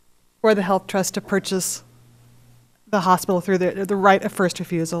for the Health Trust to purchase the hospital through the right of first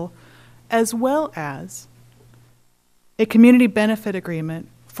refusal, as well as a community benefit agreement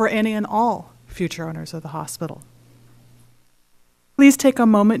for any and all future owners of the hospital. Please take a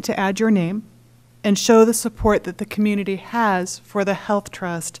moment to add your name and show the support that the community has for the Health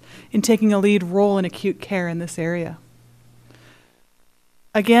Trust in taking a lead role in acute care in this area.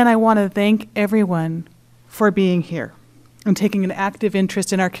 Again, I want to thank everyone for being here and taking an active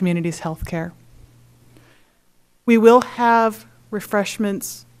interest in our community's health care. We will have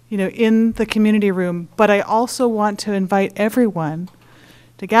refreshments, in the community room, but I also want to invite everyone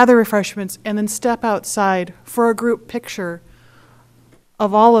to gather refreshments and then step outside for a group picture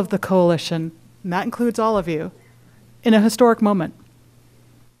of all of the coalition, and that includes all of you, in a historic moment.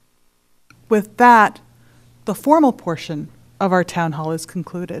 With that, the formal portion of our town hall is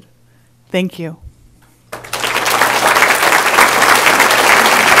concluded. Thank you.